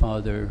loving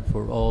Father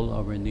for all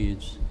our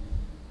needs,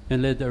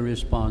 and let our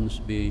response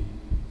be,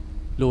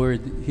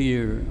 Lord,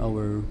 hear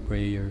our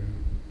prayer.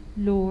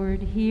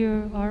 Lord,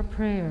 hear our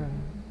prayer.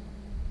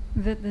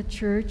 That the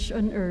Church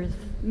on earth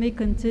may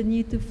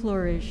continue to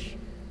flourish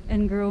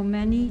and grow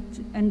many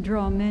and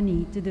draw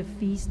many to the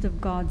feast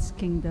of God's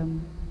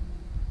kingdom.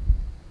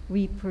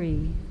 We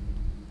pray.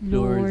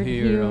 Lord,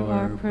 hear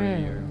our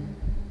prayer.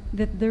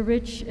 That the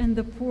rich and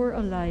the poor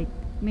alike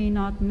may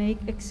not make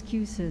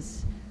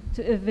excuses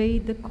to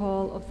evade the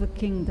call of the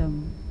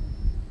kingdom.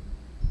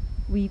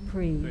 We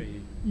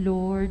pray.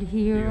 Lord,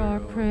 hear our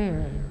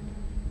prayer.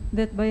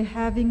 That by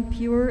having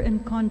pure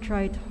and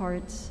contrite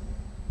hearts,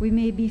 we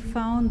may be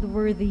found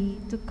worthy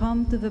to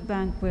come to the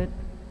banquet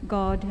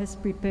God has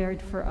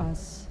prepared for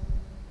us.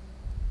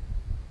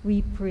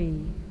 We pray.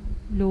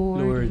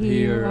 Lord,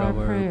 hear our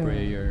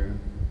prayer.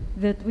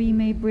 That we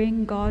may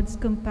bring God's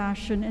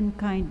compassion and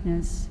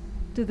kindness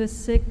to the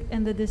sick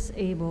and the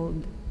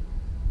disabled.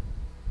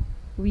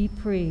 We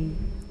pray.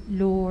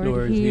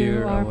 Lord,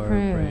 hear our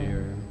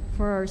prayer.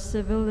 For our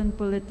civil and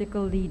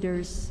political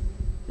leaders,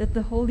 that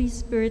the Holy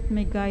Spirit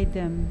may guide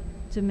them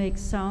to make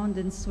sound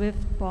and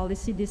swift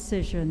policy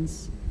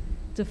decisions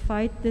to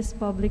fight this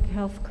public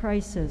health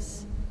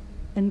crisis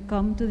and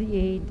come to the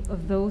aid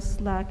of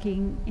those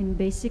lacking in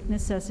basic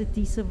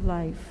necessities of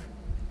life,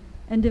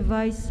 and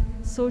devise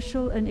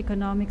social and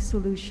economic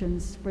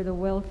solutions for the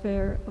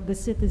welfare of the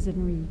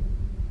citizenry.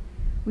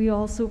 We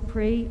also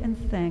pray and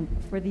thank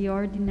for the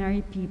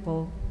ordinary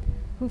people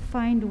who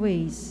find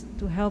ways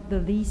to help the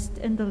least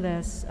and the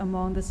less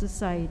among the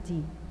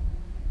society,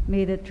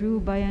 May the true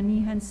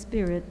Bayanihan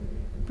spirit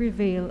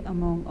prevail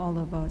among all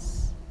of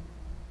us.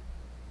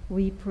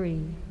 We pray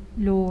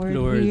Lord,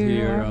 Lord,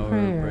 hear our our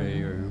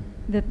prayer.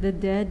 that the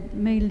dead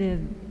may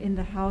live in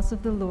the house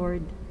of the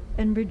Lord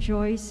and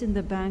rejoice in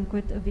the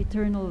banquet of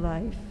eternal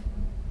life.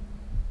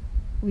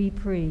 We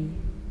pray.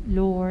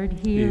 Lord,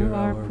 hear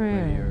our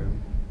prayer.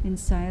 In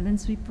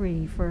silence we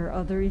pray for our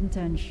other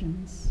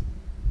intentions.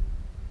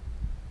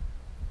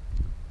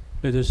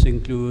 Let us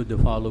include the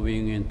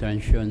following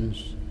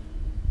intentions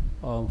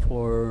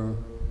for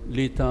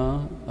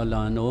Lita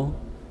Alano,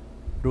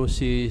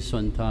 Rosie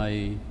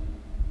Sontay,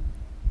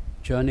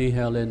 Johnny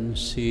Helen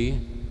C.,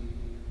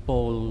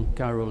 Paul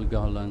Carol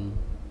Galang,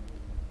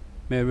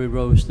 Mary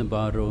Rose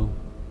Navarro,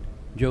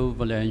 Joe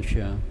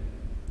Valencia,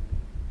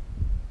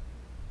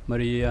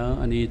 Maria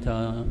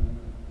Anita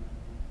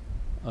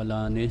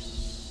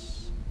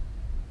Alanis,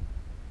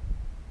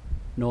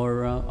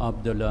 Nora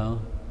Abdullah,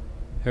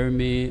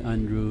 Hermie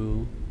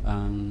Andrew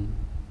Ang,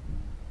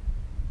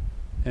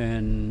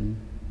 and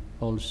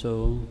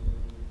also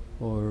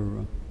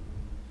for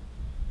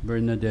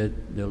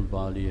Bernadette Del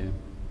Valle.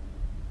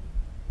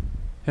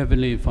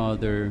 Heavenly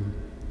Father,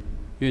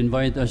 you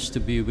invite us to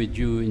be with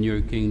you in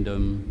your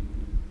kingdom.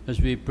 As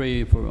we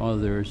pray for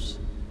others,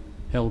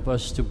 help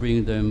us to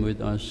bring them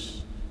with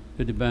us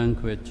to the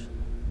banquet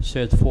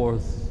set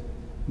forth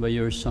by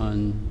your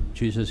Son,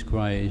 Jesus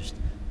Christ,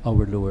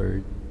 our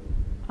Lord.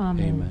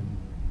 Amen. Amen.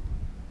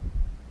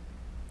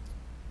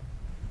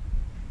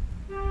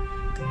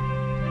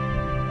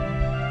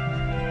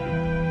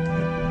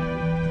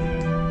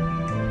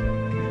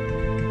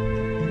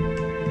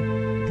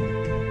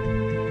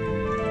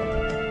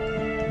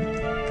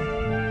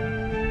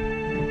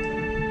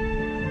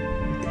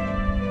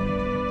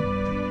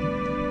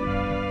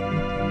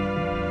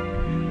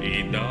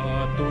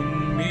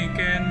 Idatun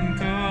miken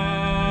ka,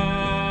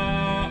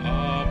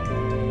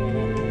 Apo,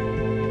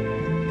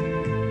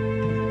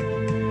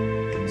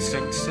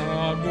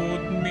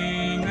 sagsagot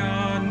mi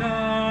nga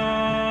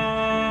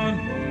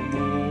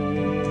nanumo,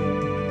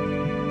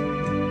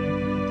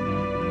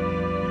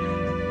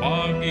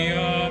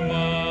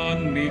 pagyaman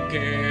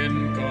miken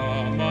ka,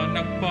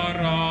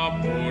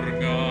 managparapor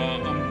nga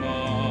Ama,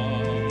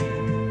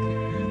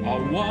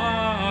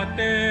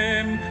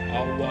 awatem,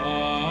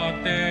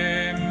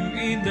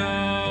 ida,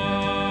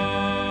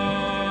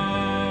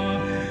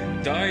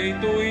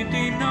 daytoy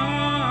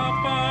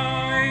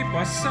tinapay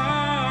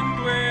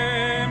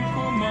pasantuem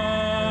kumang,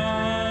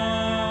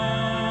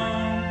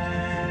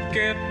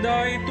 ket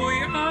daytoy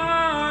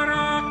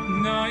arak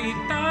nga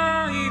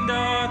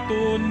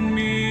itaidaton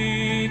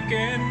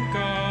miken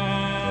ka,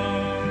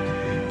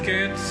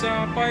 ket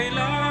sapay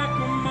la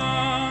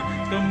kuma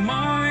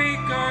tamay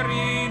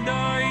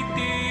kariday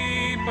ti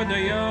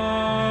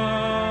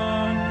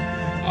padayan,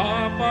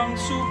 apang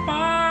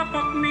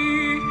supapak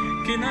mi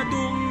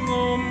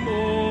kinadungom o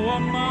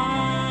Ama.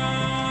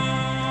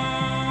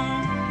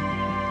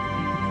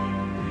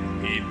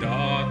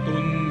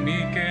 Idatun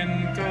miken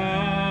ka,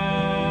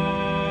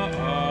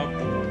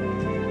 Apo,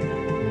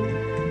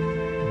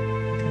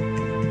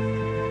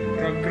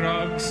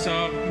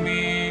 ragragsak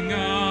mi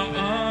nga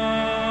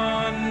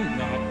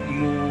anak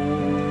mo,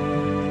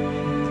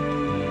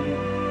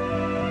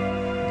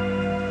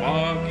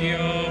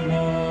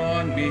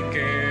 pagyaman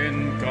miken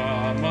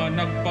ka,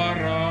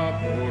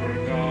 managparapor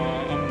nga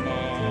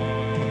Ama,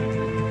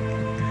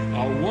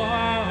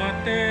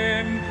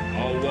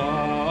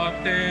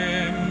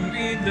 awatem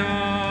ida,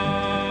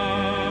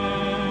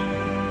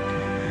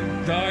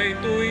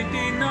 daytoy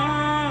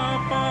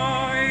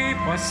tinapay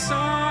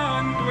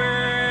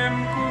pasantuem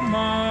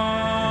kumang,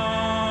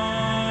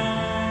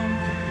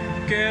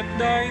 ket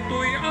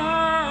daytoy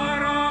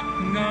arak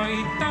nga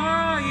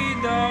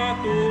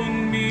itaidaton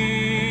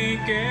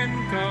miken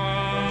ka,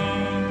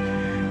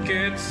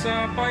 ket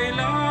sapay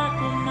la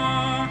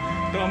kuma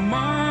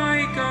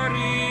tamay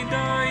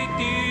kariday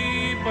ti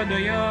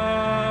padaya,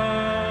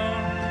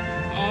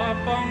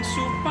 apang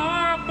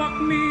supapak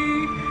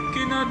mi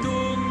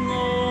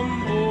kinadungom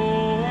o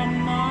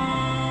Ama.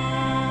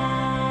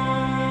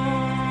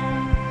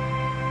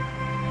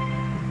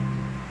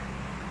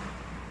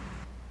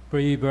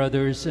 Pray,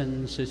 brothers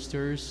and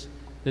sisters,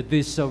 that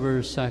this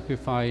our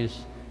sacrifice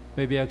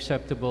may be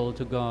acceptable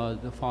to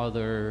God, the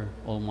Father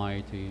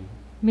Almighty.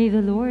 May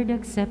the Lord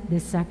accept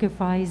this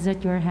sacrifice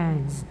at your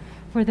hands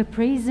for the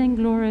praise and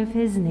glory of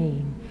his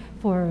name,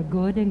 for our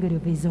good and good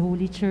of his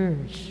holy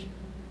church.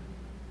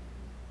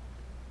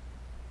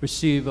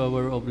 Receive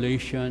our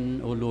oblation,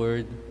 O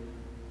Lord,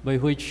 by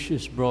which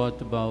is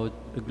brought about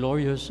a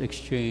glorious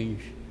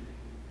exchange,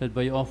 that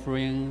by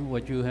offering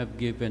what you have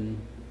given,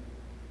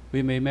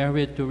 we may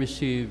merit to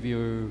receive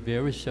your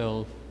very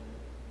self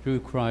through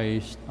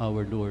Christ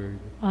our Lord.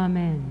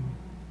 Amen.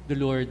 The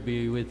Lord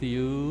be with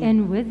you.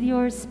 And with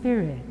your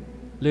spirit,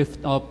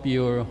 Lift up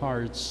your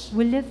hearts.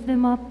 we lift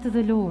them up to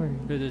the Lord.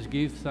 Let us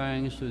give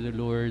thanks to the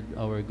Lord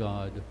our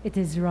God. It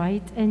is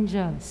right and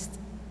just.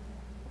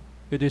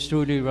 It is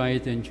truly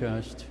right and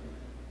just,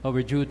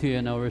 our duty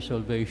and our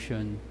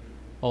salvation,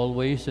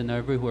 always and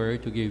everywhere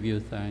to give you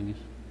thanks,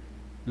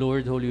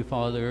 Lord, Holy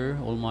Father,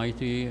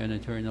 Almighty and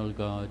eternal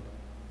God,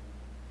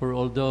 for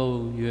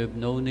although you have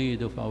no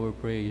need of our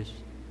praise,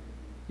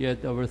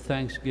 yet our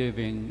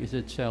thanksgiving is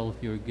itself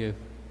your gift,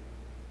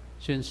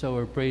 since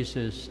our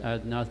praises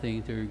add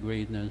nothing to your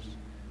greatness,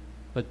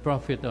 but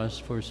profit us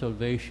for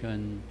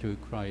salvation through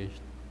Christ.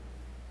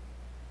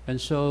 And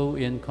so,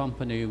 in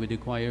company with the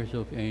choirs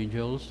of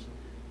angels,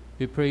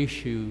 we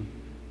praise you,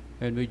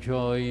 and with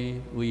joy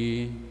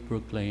we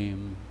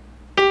proclaim.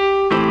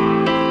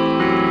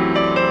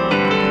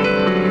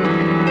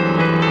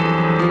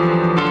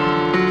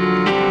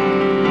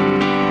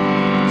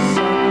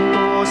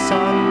 Santo,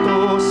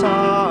 Santo,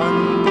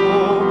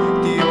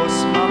 Santo,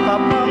 Diyos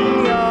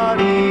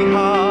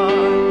makapangyarihan,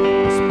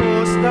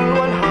 puspos ng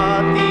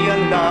walhati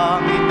ang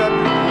langit at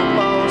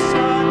lupa.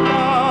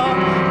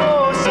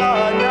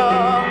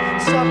 Hosana,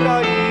 sa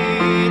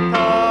kaitaasan,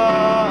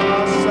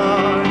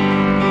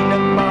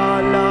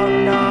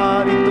 pinagpalang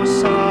narito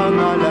sa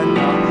ngalan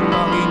ng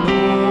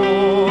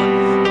Panginoon.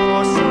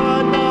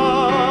 Hosana,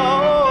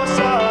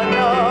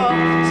 Hosana,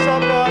 sa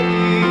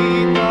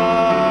kaitaasan.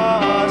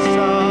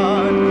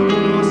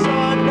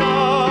 Hosana,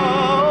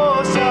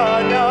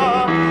 Hosana,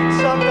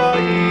 sa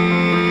kaitaasan.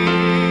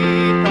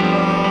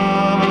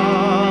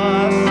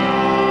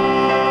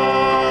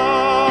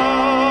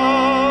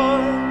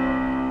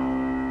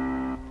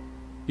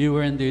 You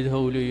are indeed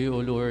holy,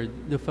 O Lord,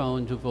 the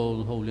fount of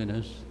all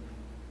holiness.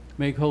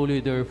 Make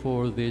holy,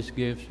 therefore, these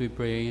gifts, we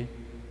pray,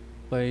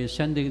 by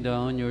sending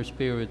down your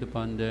Spirit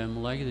upon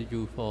them like the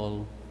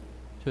dewfall,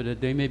 so that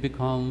they may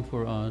become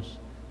for us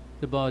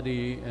the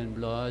body and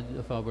blood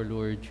of our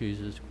Lord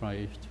Jesus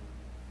Christ.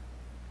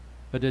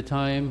 At the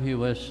time he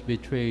was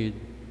betrayed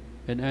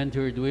and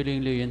entered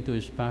willingly into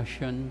his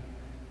passion,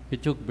 he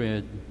took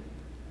bread,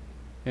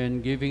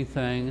 and giving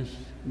thanks,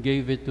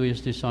 gave it to his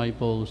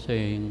disciples,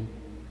 saying,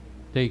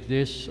 "Take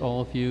this,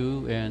 all of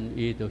you, and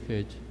eat of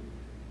it,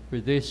 for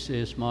this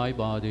is my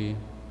body,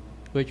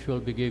 which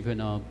will be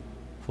given up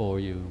for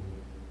you."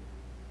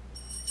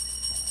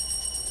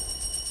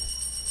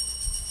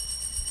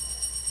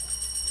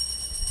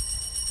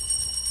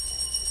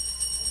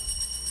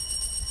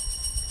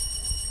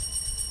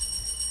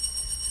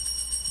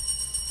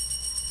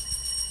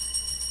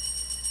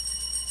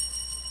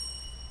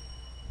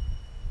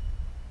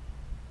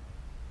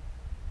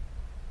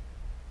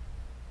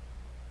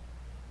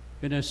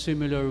 In a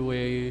similar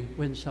way,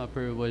 when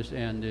supper was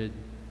ended,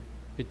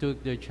 he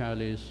took the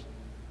chalice,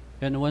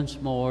 and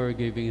once more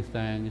giving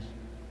thanks,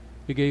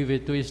 he gave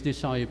it to his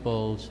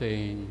disciples,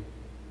 saying,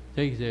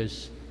 "Take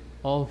this,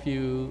 all of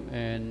you,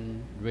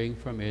 and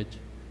drink from it,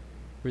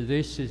 for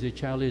this is the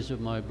chalice of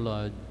my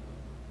blood,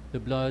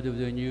 the blood of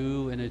the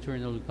new and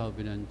eternal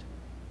covenant.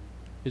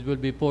 It will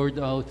be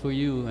poured out for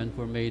you and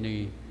for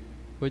many,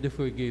 for the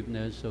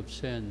forgiveness of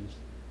sins.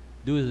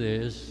 Do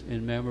this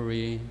in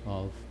memory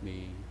of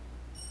me."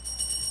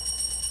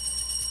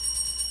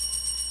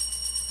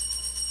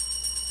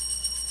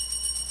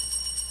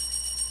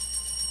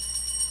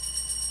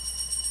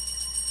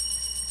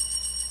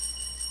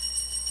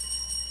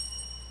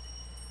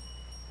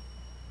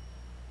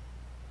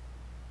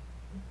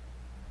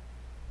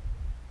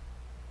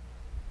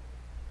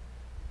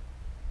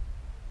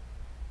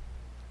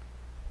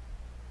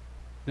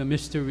 The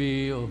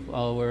mystery of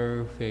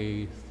our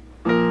faith.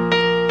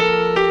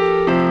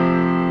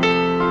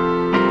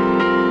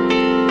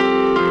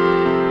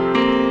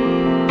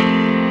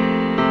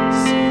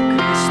 Si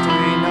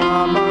Kristo'y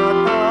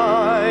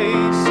namatay,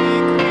 si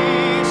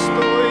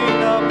Kristo'y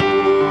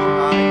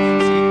nabuhay,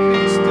 si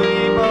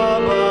Kristo'y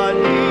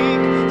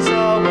babalik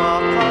sa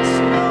wakas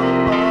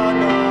ng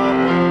panahon.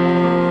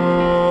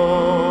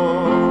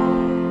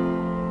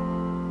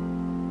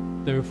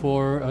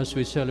 Therefore, as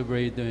we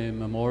celebrate the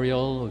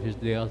memorial of his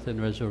death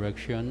and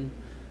resurrection,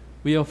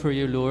 we offer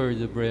you, Lord,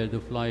 the bread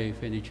of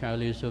life and the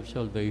chalice of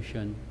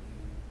salvation,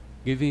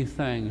 giving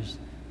thanks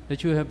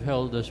that you have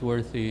held us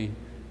worthy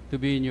to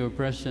be in your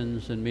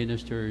presence and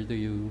minister to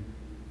you.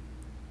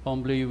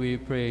 Humbly we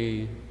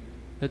pray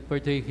that,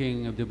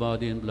 partaking of the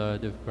body and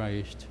blood of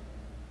Christ,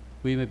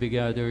 we may be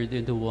gathered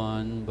into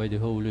one by the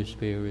Holy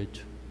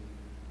Spirit.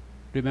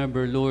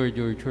 Remember, Lord,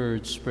 your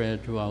church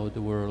spread throughout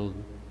the world,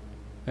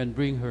 and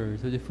bring her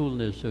to the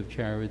fullness of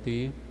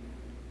charity,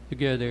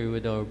 together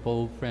with our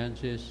Pope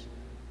Francis,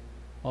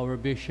 our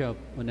Bishop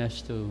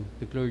Onesto,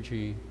 the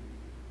clergy,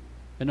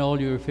 and all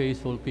your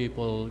faithful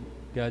people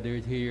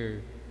gathered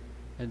here,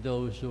 and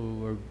those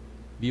who are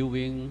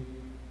viewing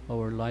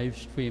or live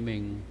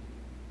streaming.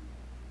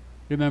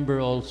 Remember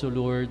also,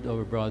 Lord,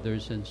 our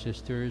brothers and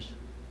sisters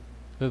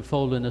who have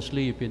fallen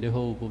asleep in the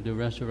hope of the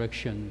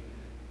resurrection,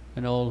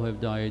 and all who have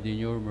died in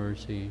your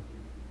mercy.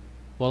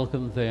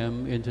 Welcome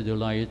them into the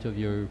light of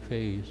your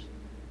face.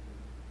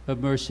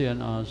 Have mercy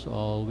on us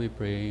all, we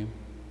pray,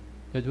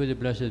 that with the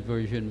Blessed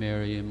Virgin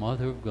Mary,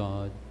 Mother of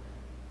God,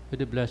 with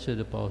the blessed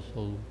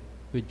Apostle,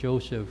 with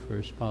Joseph,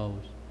 her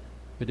spouse,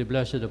 with the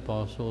blessed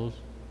apostles,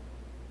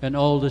 and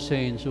all the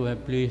saints who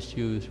have pleased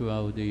you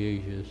throughout the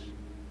ages,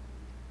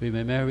 we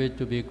may merit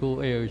to be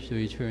co-heirs to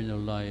eternal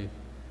life,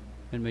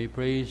 and may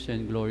praise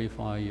and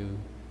glorify you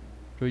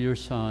through your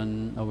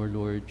Son, our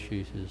Lord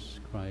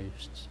Jesus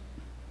Christ.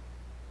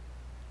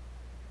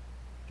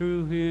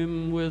 Through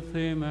him, with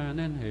him, and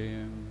in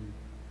him,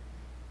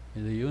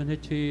 in the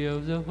unity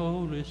of the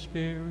Holy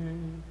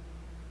Spirit,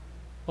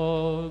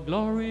 all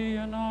glory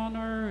and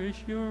honor is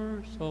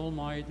yours,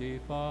 Almighty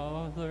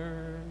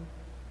Father,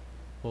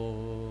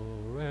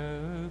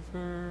 forever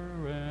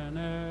and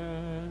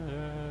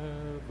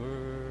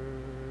ever.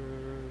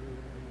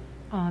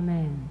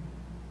 Amen.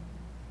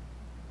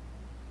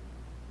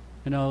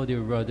 And now, dear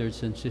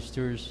brothers and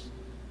sisters,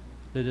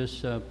 let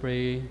us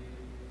pray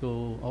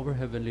to our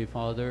Heavenly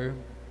Father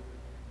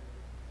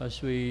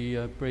as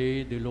we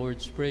pray the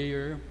Lord's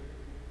Prayer.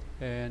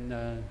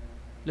 And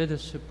let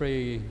us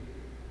pray,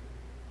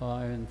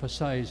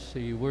 emphasize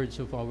the words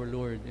of our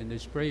Lord in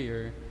this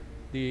prayer,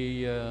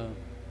 the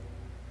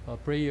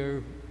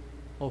prayer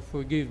of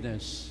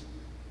forgiveness,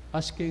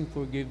 asking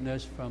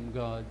forgiveness from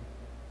God.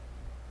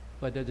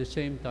 But at the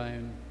same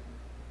time,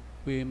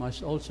 we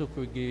must also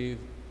forgive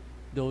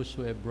those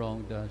who have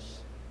wronged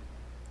us.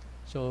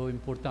 So,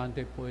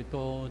 importante po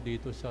ito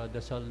dito sa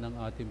dasal ng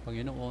ating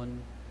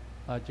Panginoon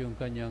at yung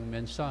kanyang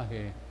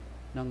mensahe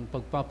ng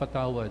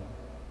pagpapatawad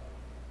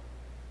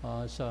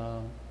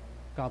sa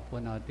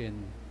kapwa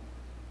natin.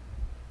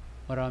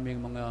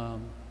 Maraming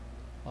mga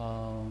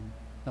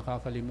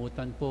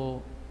nakakalimutan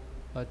po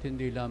at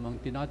hindi lamang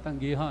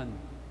tinatanggihan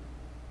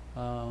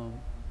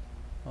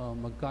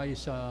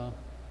magkaisa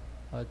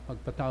at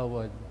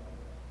magpatawad,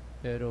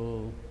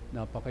 pero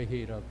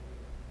napakahirap.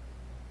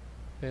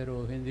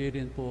 Pero hindi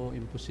rin po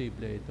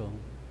imposible ito.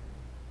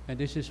 And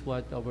this is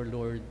what our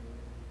Lord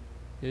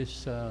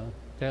is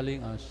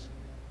telling us,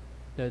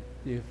 that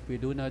if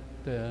we do not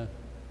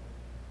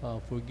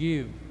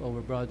forgive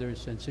our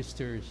brothers and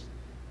sisters,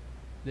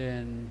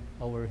 then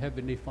our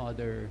Heavenly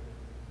Father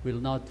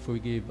will not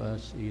forgive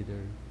us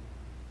either.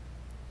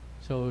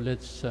 So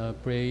let's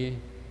pray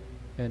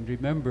and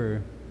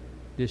remember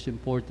this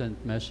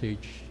important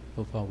message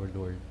of our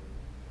Lord.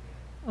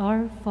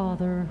 Our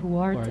Father, who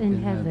art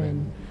in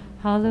heaven,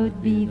 hallowed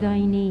be thy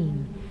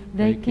name.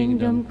 Thy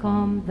kingdom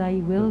come,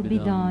 thy will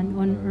be done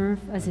on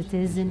earth as it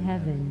is in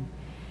heaven.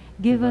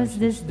 Give us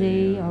this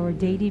day our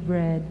daily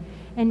bread,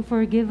 and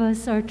forgive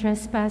us our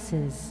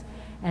trespasses,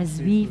 as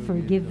we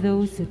forgive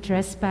those who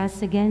trespass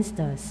against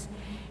us.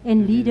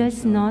 And lead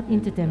us not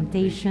into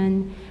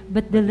temptation,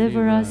 but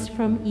deliver us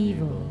from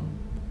evil.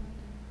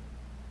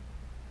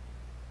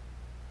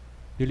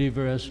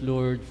 Deliver us,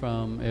 Lord,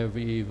 from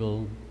every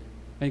evil,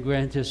 and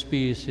grant us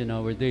peace in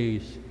our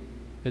days,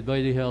 that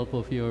by the help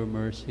of your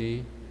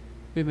mercy,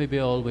 we may be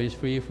always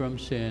free from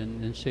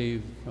sin and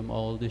saved from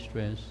all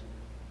distress,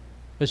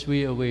 as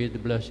we await the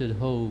blessed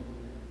hope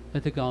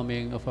at the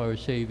coming of our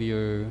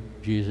Savior,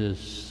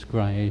 Jesus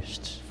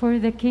Christ. For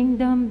the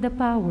kingdom, the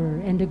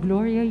power, and the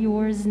glory are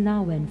yours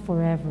now and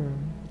forever.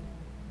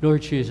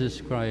 Lord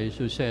Jesus Christ,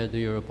 who said to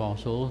your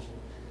apostles,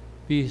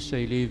 "Peace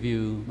I leave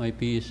you, my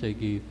peace I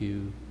give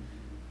you,"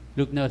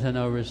 look not on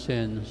our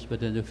sins,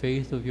 but on the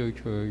faith of your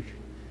church,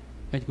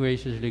 and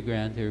graciously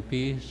grant her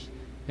peace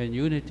and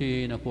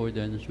unity in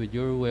accordance with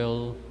your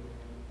will,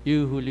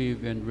 you who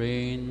live and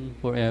reign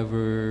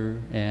forever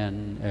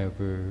and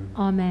ever.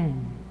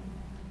 Amen.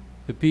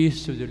 The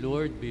peace of the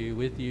Lord be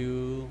with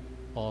you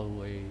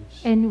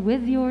always. And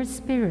with your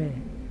spirit.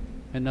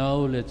 And now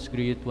let's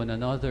greet one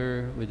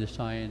another with the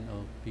sign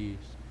of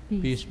peace.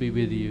 Peace be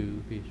with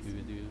you. Peace be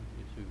with you.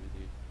 Peace be with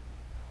you.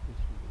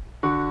 Peace be with you.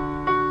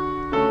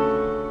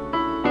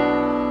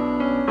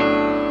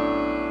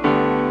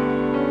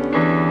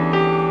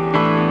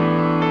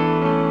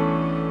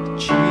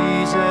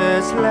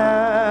 Jesus,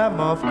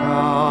 Lamb of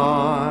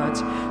God,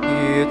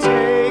 you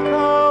take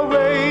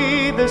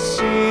away the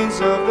sins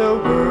of the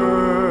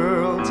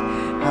world.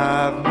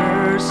 Have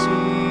mercy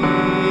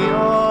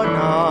on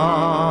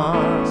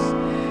us.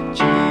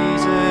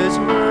 Jesus,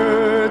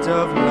 words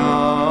of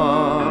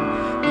love,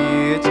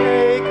 you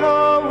take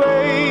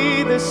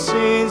away the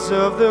sins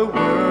of the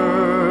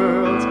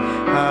world.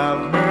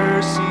 Have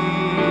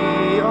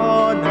mercy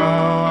on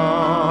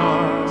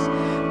us.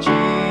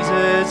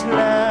 Jesus,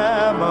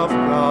 Lamb of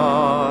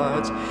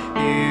God,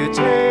 you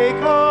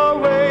take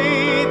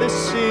away the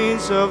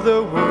sins of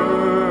the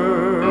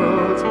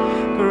world.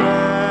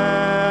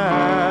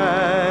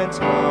 Grant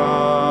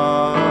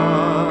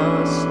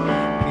us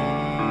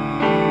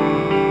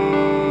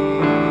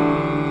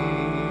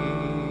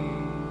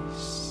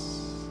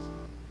peace.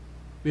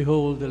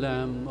 Behold the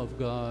Lamb of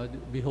God.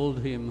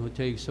 Behold him who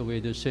takes away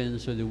the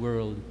sins of the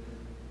world.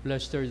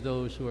 Blessed are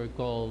those who are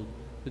called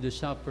to the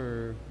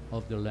supper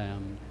of the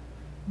Lamb.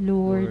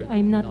 Lord, I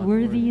am not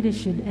worthy that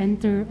should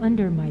enter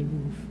under my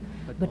roof,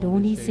 but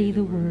only say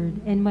the word,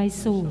 and my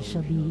soul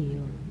shall be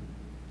healed.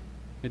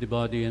 May the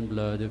body and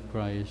blood of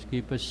Christ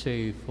keep us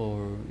safe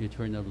for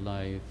eternal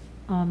life.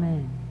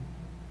 Amen.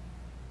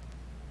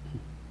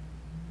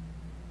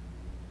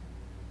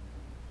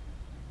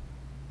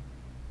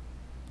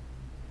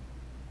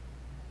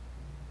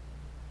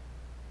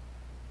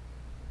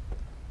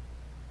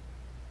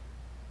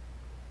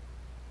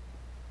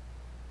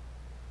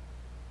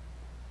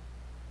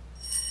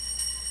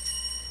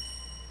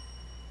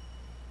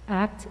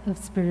 Act of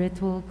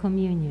Spiritual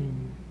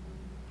Communion.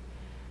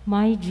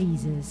 My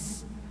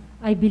Jesus,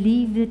 I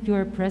believe that you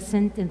are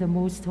present in the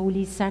most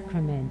holy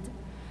sacrament.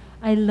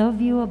 I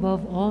love you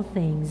above all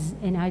things,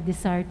 and I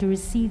desire to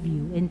receive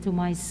you into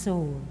my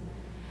soul.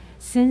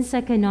 Since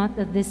I cannot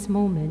at this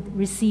moment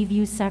receive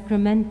you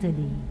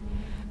sacramentally,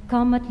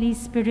 come at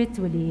least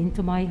spiritually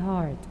into my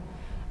heart.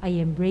 I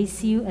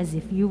embrace you as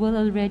if you were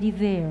already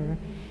there,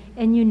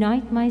 and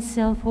unite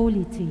myself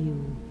wholly to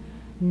you.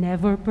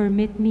 Never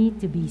permit me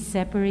to be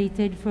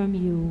separated from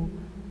you.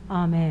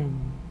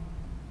 Amen.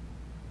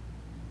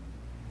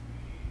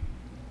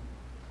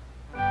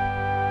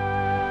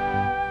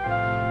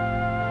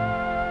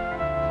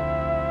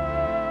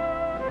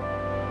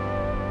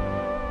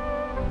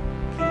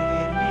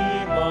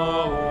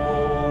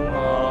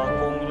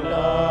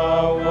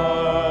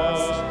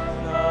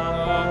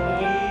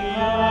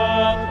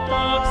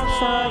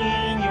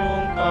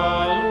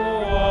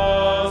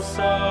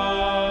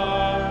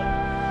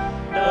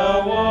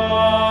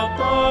 Dawat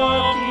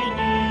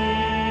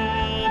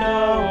kini,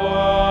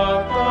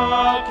 dawat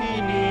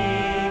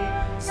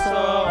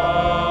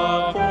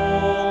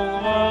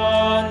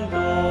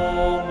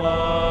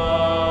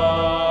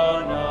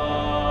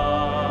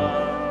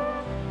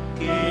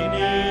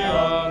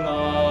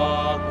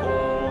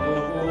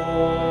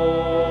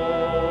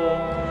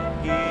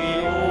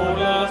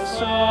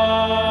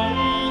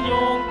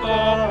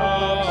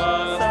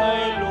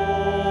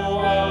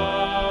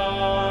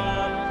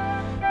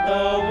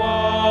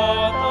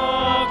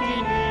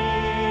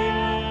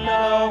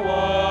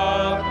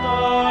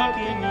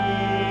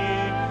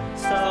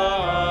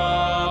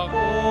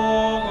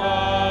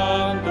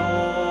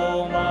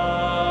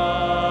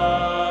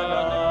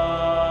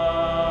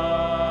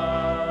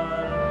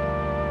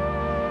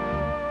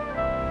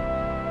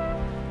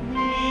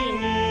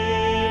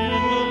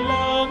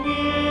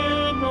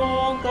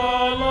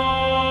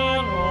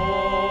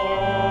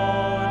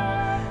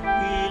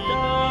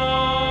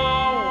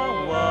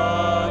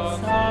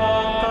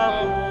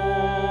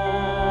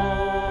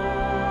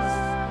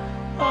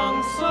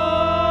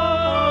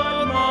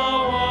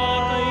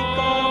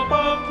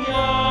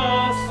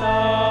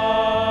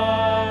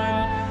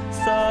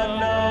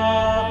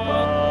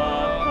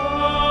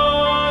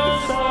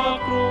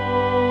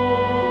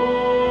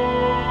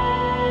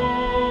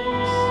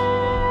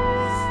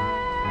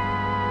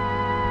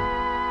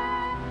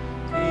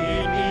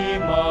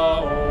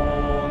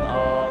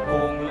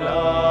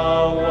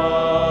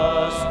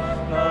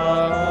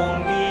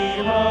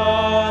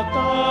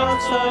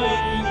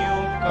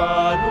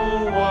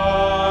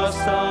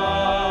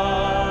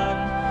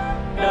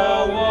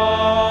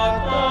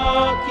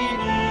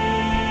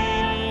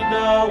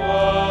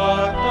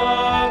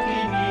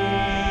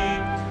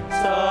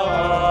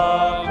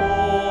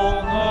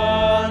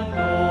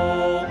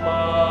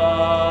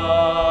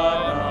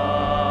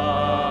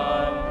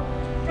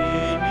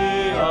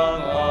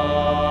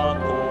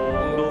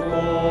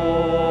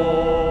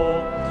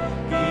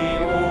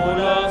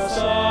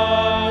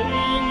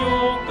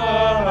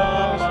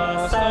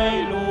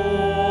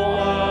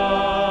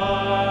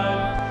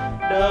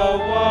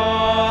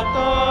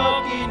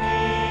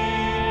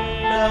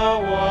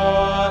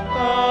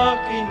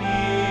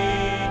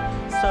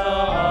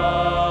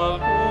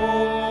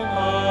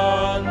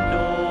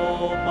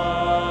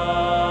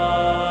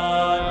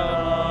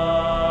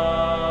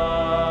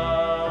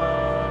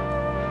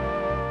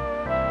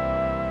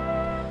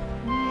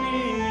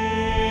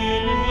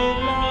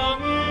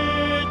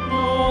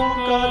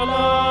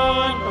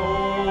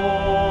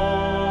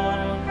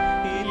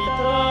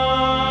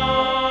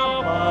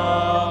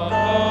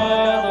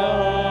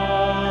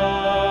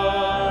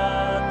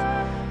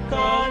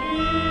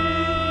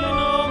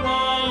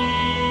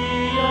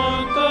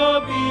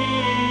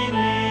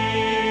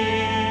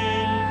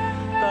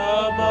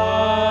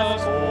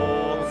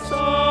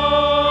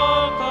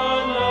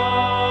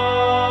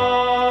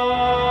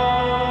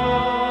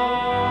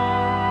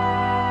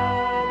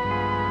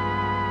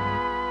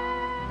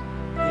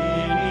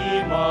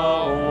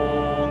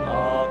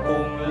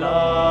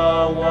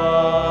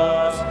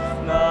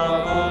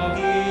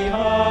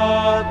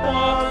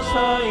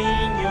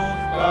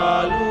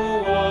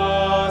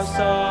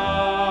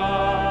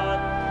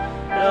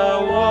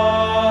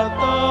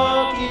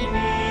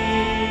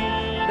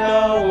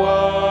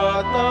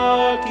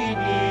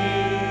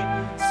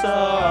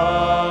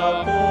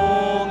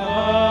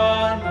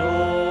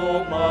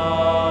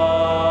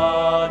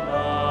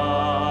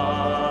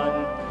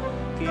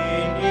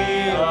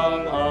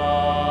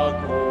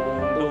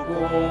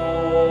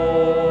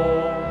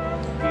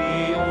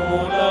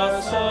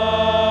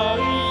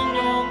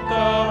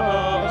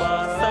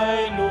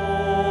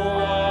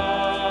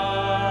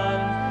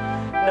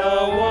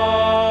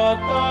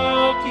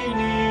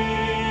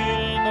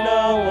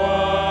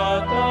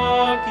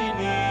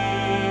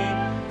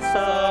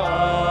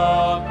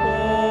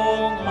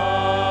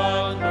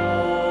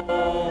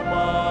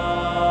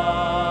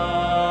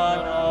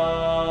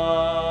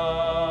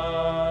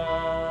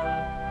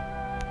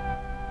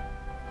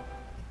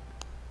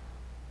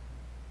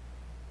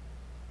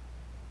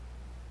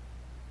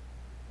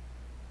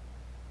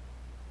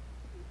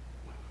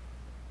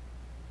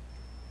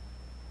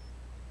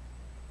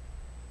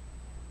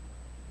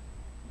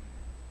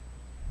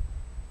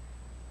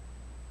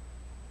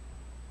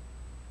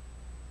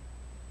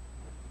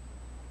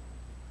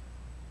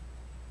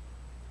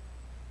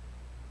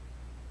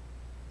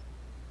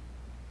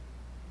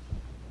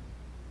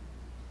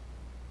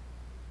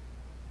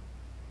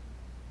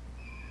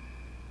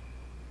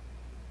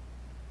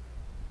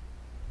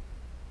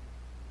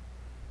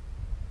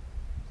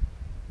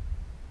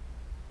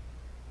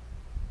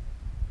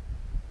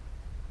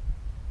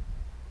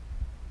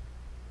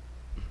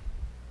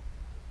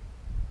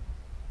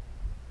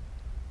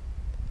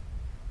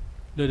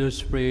Let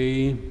us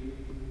pray.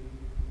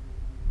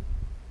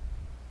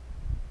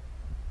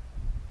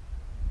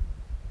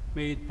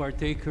 Made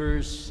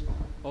partakers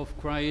of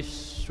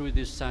Christ through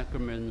these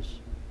sacraments,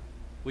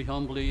 we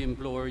humbly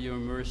implore your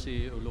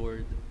mercy, O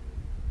Lord,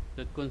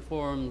 that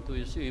conform to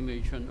his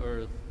image on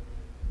earth,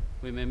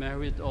 we may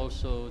merit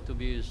also to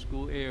be his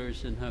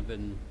co-heirs in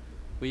heaven.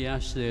 We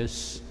ask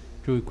this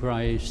through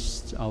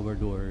Christ our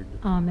Lord.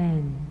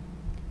 Amen.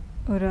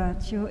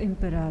 Oratio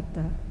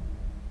Imperata.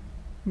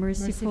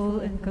 Merciful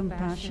and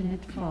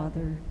compassionate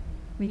Father,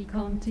 we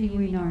come to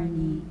you in our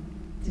need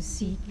to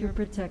seek your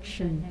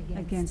protection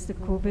against the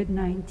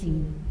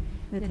COVID-19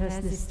 that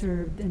has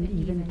disturbed and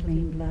even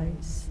claimed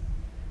lives.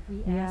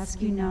 We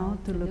ask you now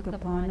to look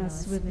upon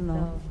us with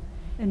love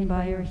and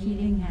by your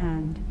healing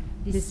hand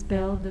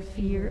dispel the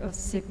fear of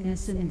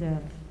sickness and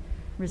death,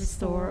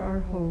 restore our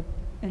hope,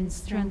 and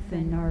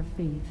strengthen our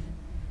faith.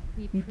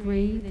 We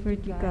pray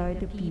that you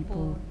guide the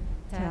people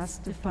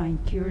tasked to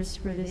find cures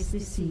for this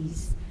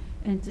disease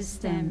and to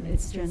stem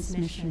its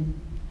transmission.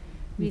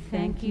 We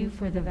thank you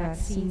for the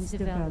vaccines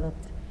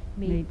developed,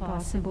 made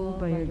possible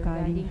by your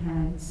guiding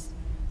hands.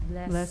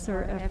 Bless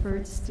our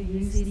efforts to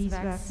use these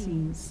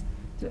vaccines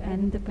to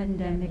end the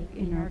pandemic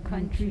in our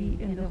country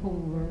and the whole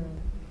world.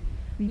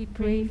 We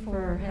pray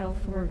for our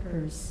health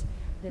workers,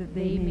 that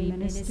they may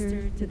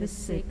minister to the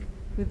sick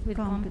with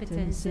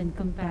competence and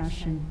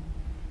compassion.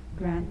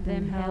 Grant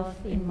them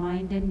health in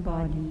mind and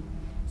body,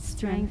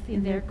 strength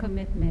in their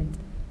commitment,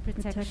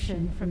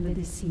 protection from the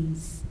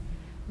disease.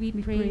 We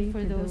pray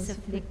for those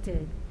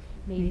afflicted.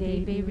 May they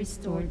be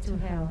restored to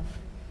health.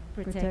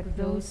 Protect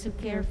those who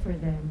care for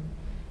them.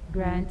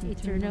 Grant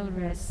eternal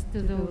rest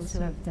to those who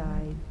have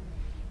died.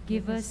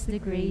 Give us the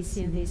grace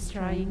in these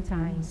trying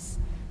times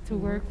to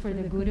work for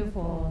the good of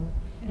all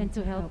and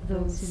to help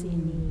those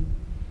in need.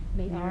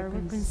 May our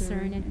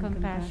concern and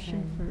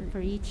compassion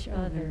for each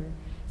other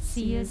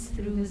see us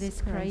through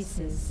this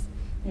crisis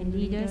and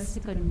lead us to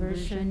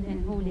conversion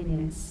and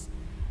holiness.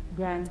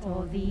 Grant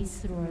all these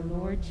through our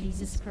Lord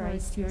Jesus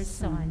Christ, your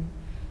Son,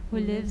 who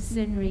lives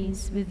and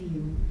reigns with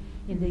you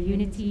in the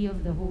unity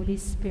of the Holy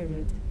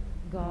Spirit,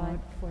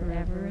 God,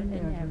 forever and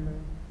ever.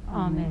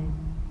 Amen.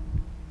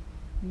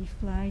 We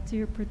fly to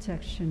your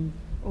protection,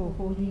 O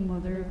Holy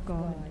Mother of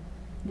God.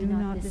 Do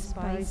not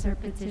despise our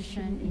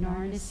petition in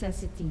our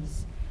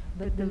necessities,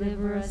 but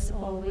deliver us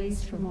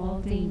always from all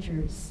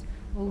dangers,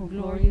 O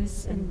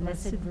glorious and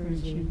blessed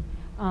Virgin.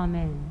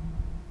 Amen.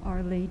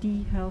 Our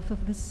Lady, health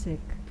of the sick,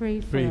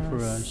 Pray for Pray us.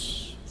 for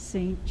us.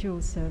 Saint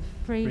Joseph,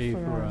 Pray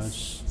for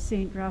us.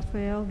 Saint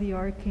Raphael the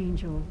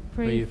Archangel,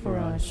 Pray for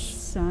us.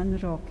 San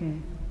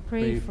Roque,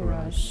 Pray for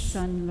us.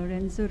 San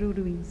Lorenzo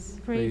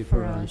Ruiz, Pray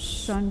for us.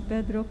 San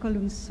Pedro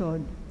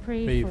Calungsod,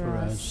 Pray for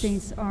us.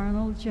 Saints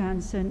Arnold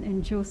Jansen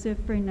and Joseph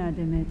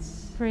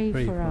Bernadimets, Pray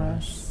Pray for for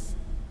us.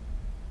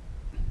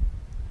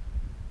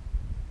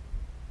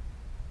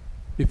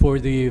 Before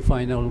the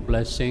final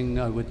blessing,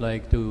 I would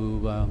like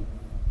to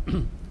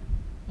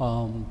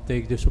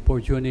take this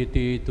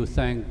opportunity to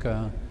thank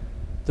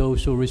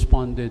those who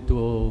responded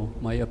to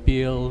my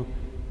appeal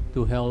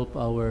to help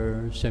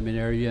our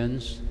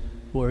seminarians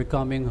who are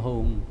coming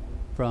home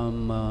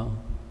from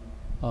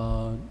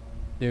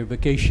their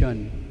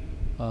vacation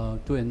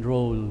to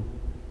enroll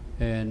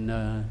and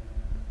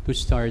to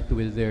start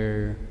with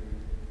their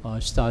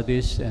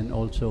studies and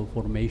also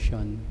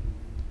formation.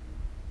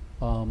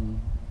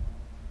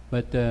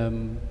 But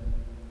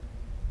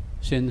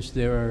since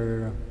there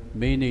are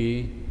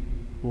many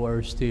who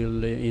are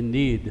still in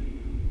need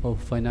of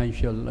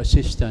financial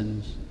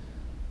assistance,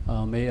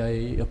 may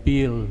I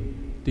appeal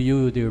to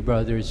you, dear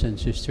brothers and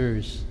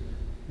sisters,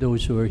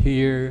 those who are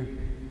here,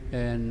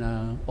 and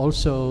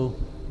also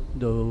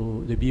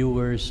the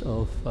viewers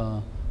of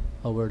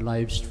our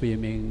live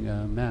streaming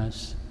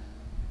Mass,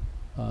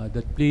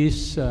 that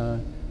please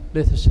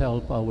let us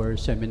help our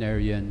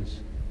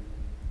seminarians.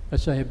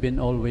 As I have been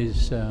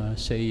always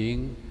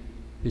saying,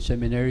 the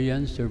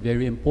seminarians are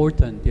very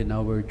important in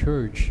our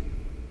church,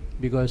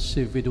 because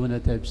if we do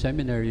not have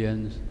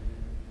seminarians,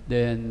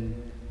 then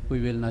we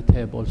will not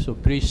have also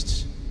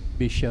priests,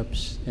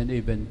 bishops, and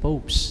even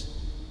popes,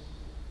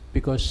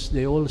 because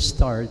they all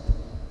start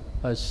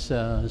as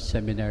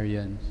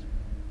seminarians.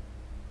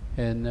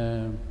 And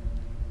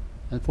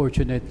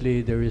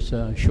unfortunately, there is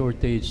a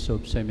shortage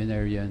of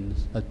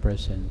seminarians at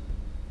present.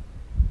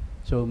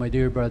 So, my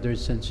dear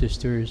brothers and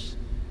sisters,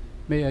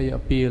 may I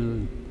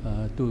appeal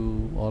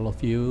to all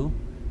of you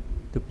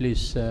to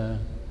please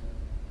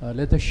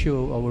let us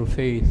show our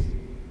faith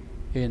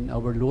in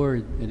our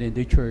Lord and in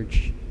the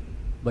Church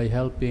by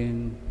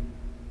helping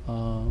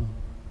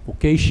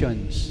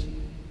vocations,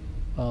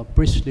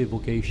 priestly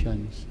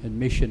vocations and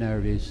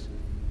missionaries,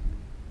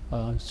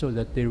 so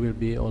that there will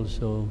be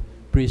also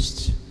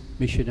priests,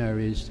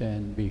 missionaries,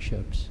 and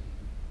bishops.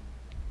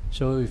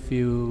 So if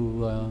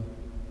you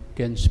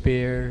can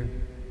spare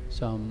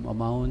some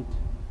amount,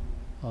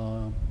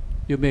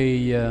 you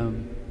may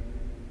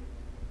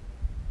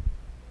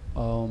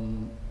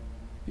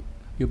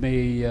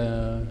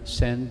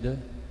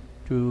send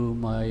to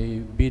my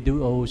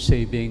BDO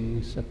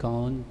savings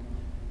account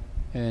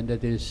and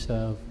that is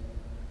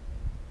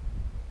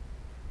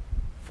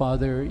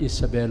Father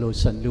Isabelo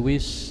San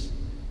Luis,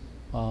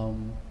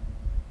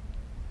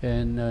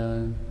 and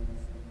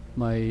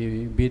my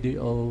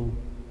BDO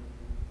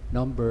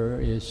number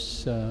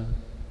is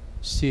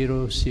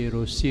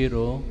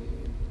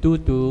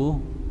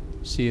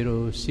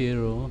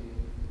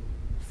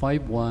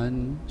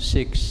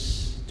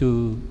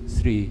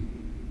 000-2200-51623.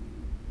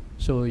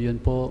 So yun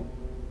po,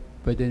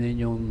 pwede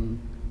ninyong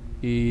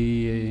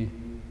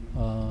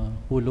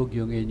hulog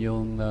yung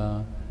inyong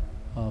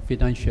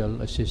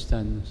financial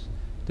assistance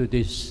to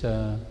this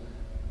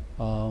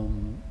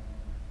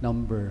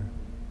number.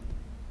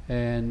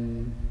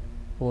 And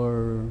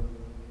for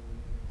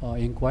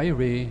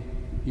inquiry,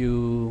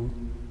 you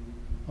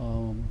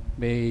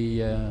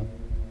may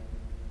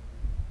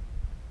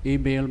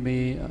email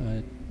me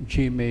at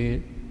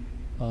gmail,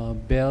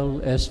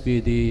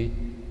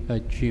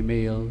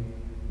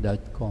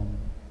 bellsvd@gmail.com.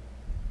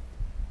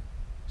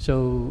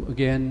 So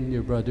again,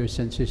 your brothers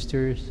and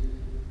sisters,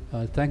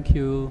 thank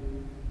you,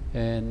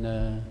 and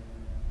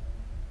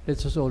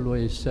let us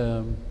always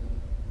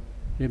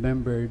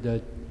remember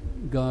that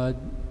God,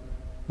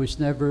 who is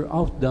never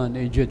outdone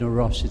in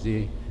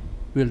generosity,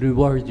 will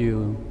reward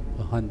you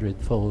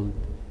 100-fold.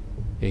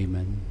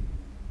 Amen.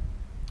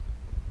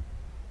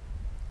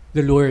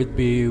 The Lord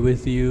be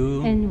with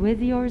you. And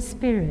with your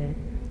spirit.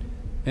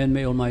 And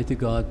may Almighty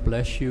God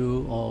bless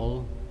you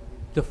all,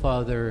 the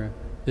Father,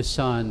 the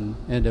Son,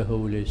 and the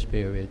Holy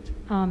Spirit.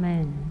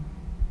 Amen.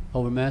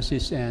 Our Mass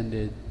is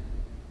ended.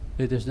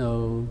 Let us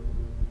now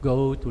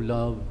go to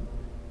love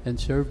and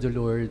serve the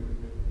Lord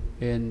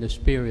in the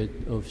spirit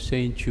of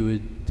Saint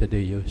Jude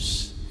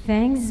Thaddeus.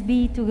 Thanks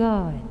be to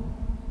God.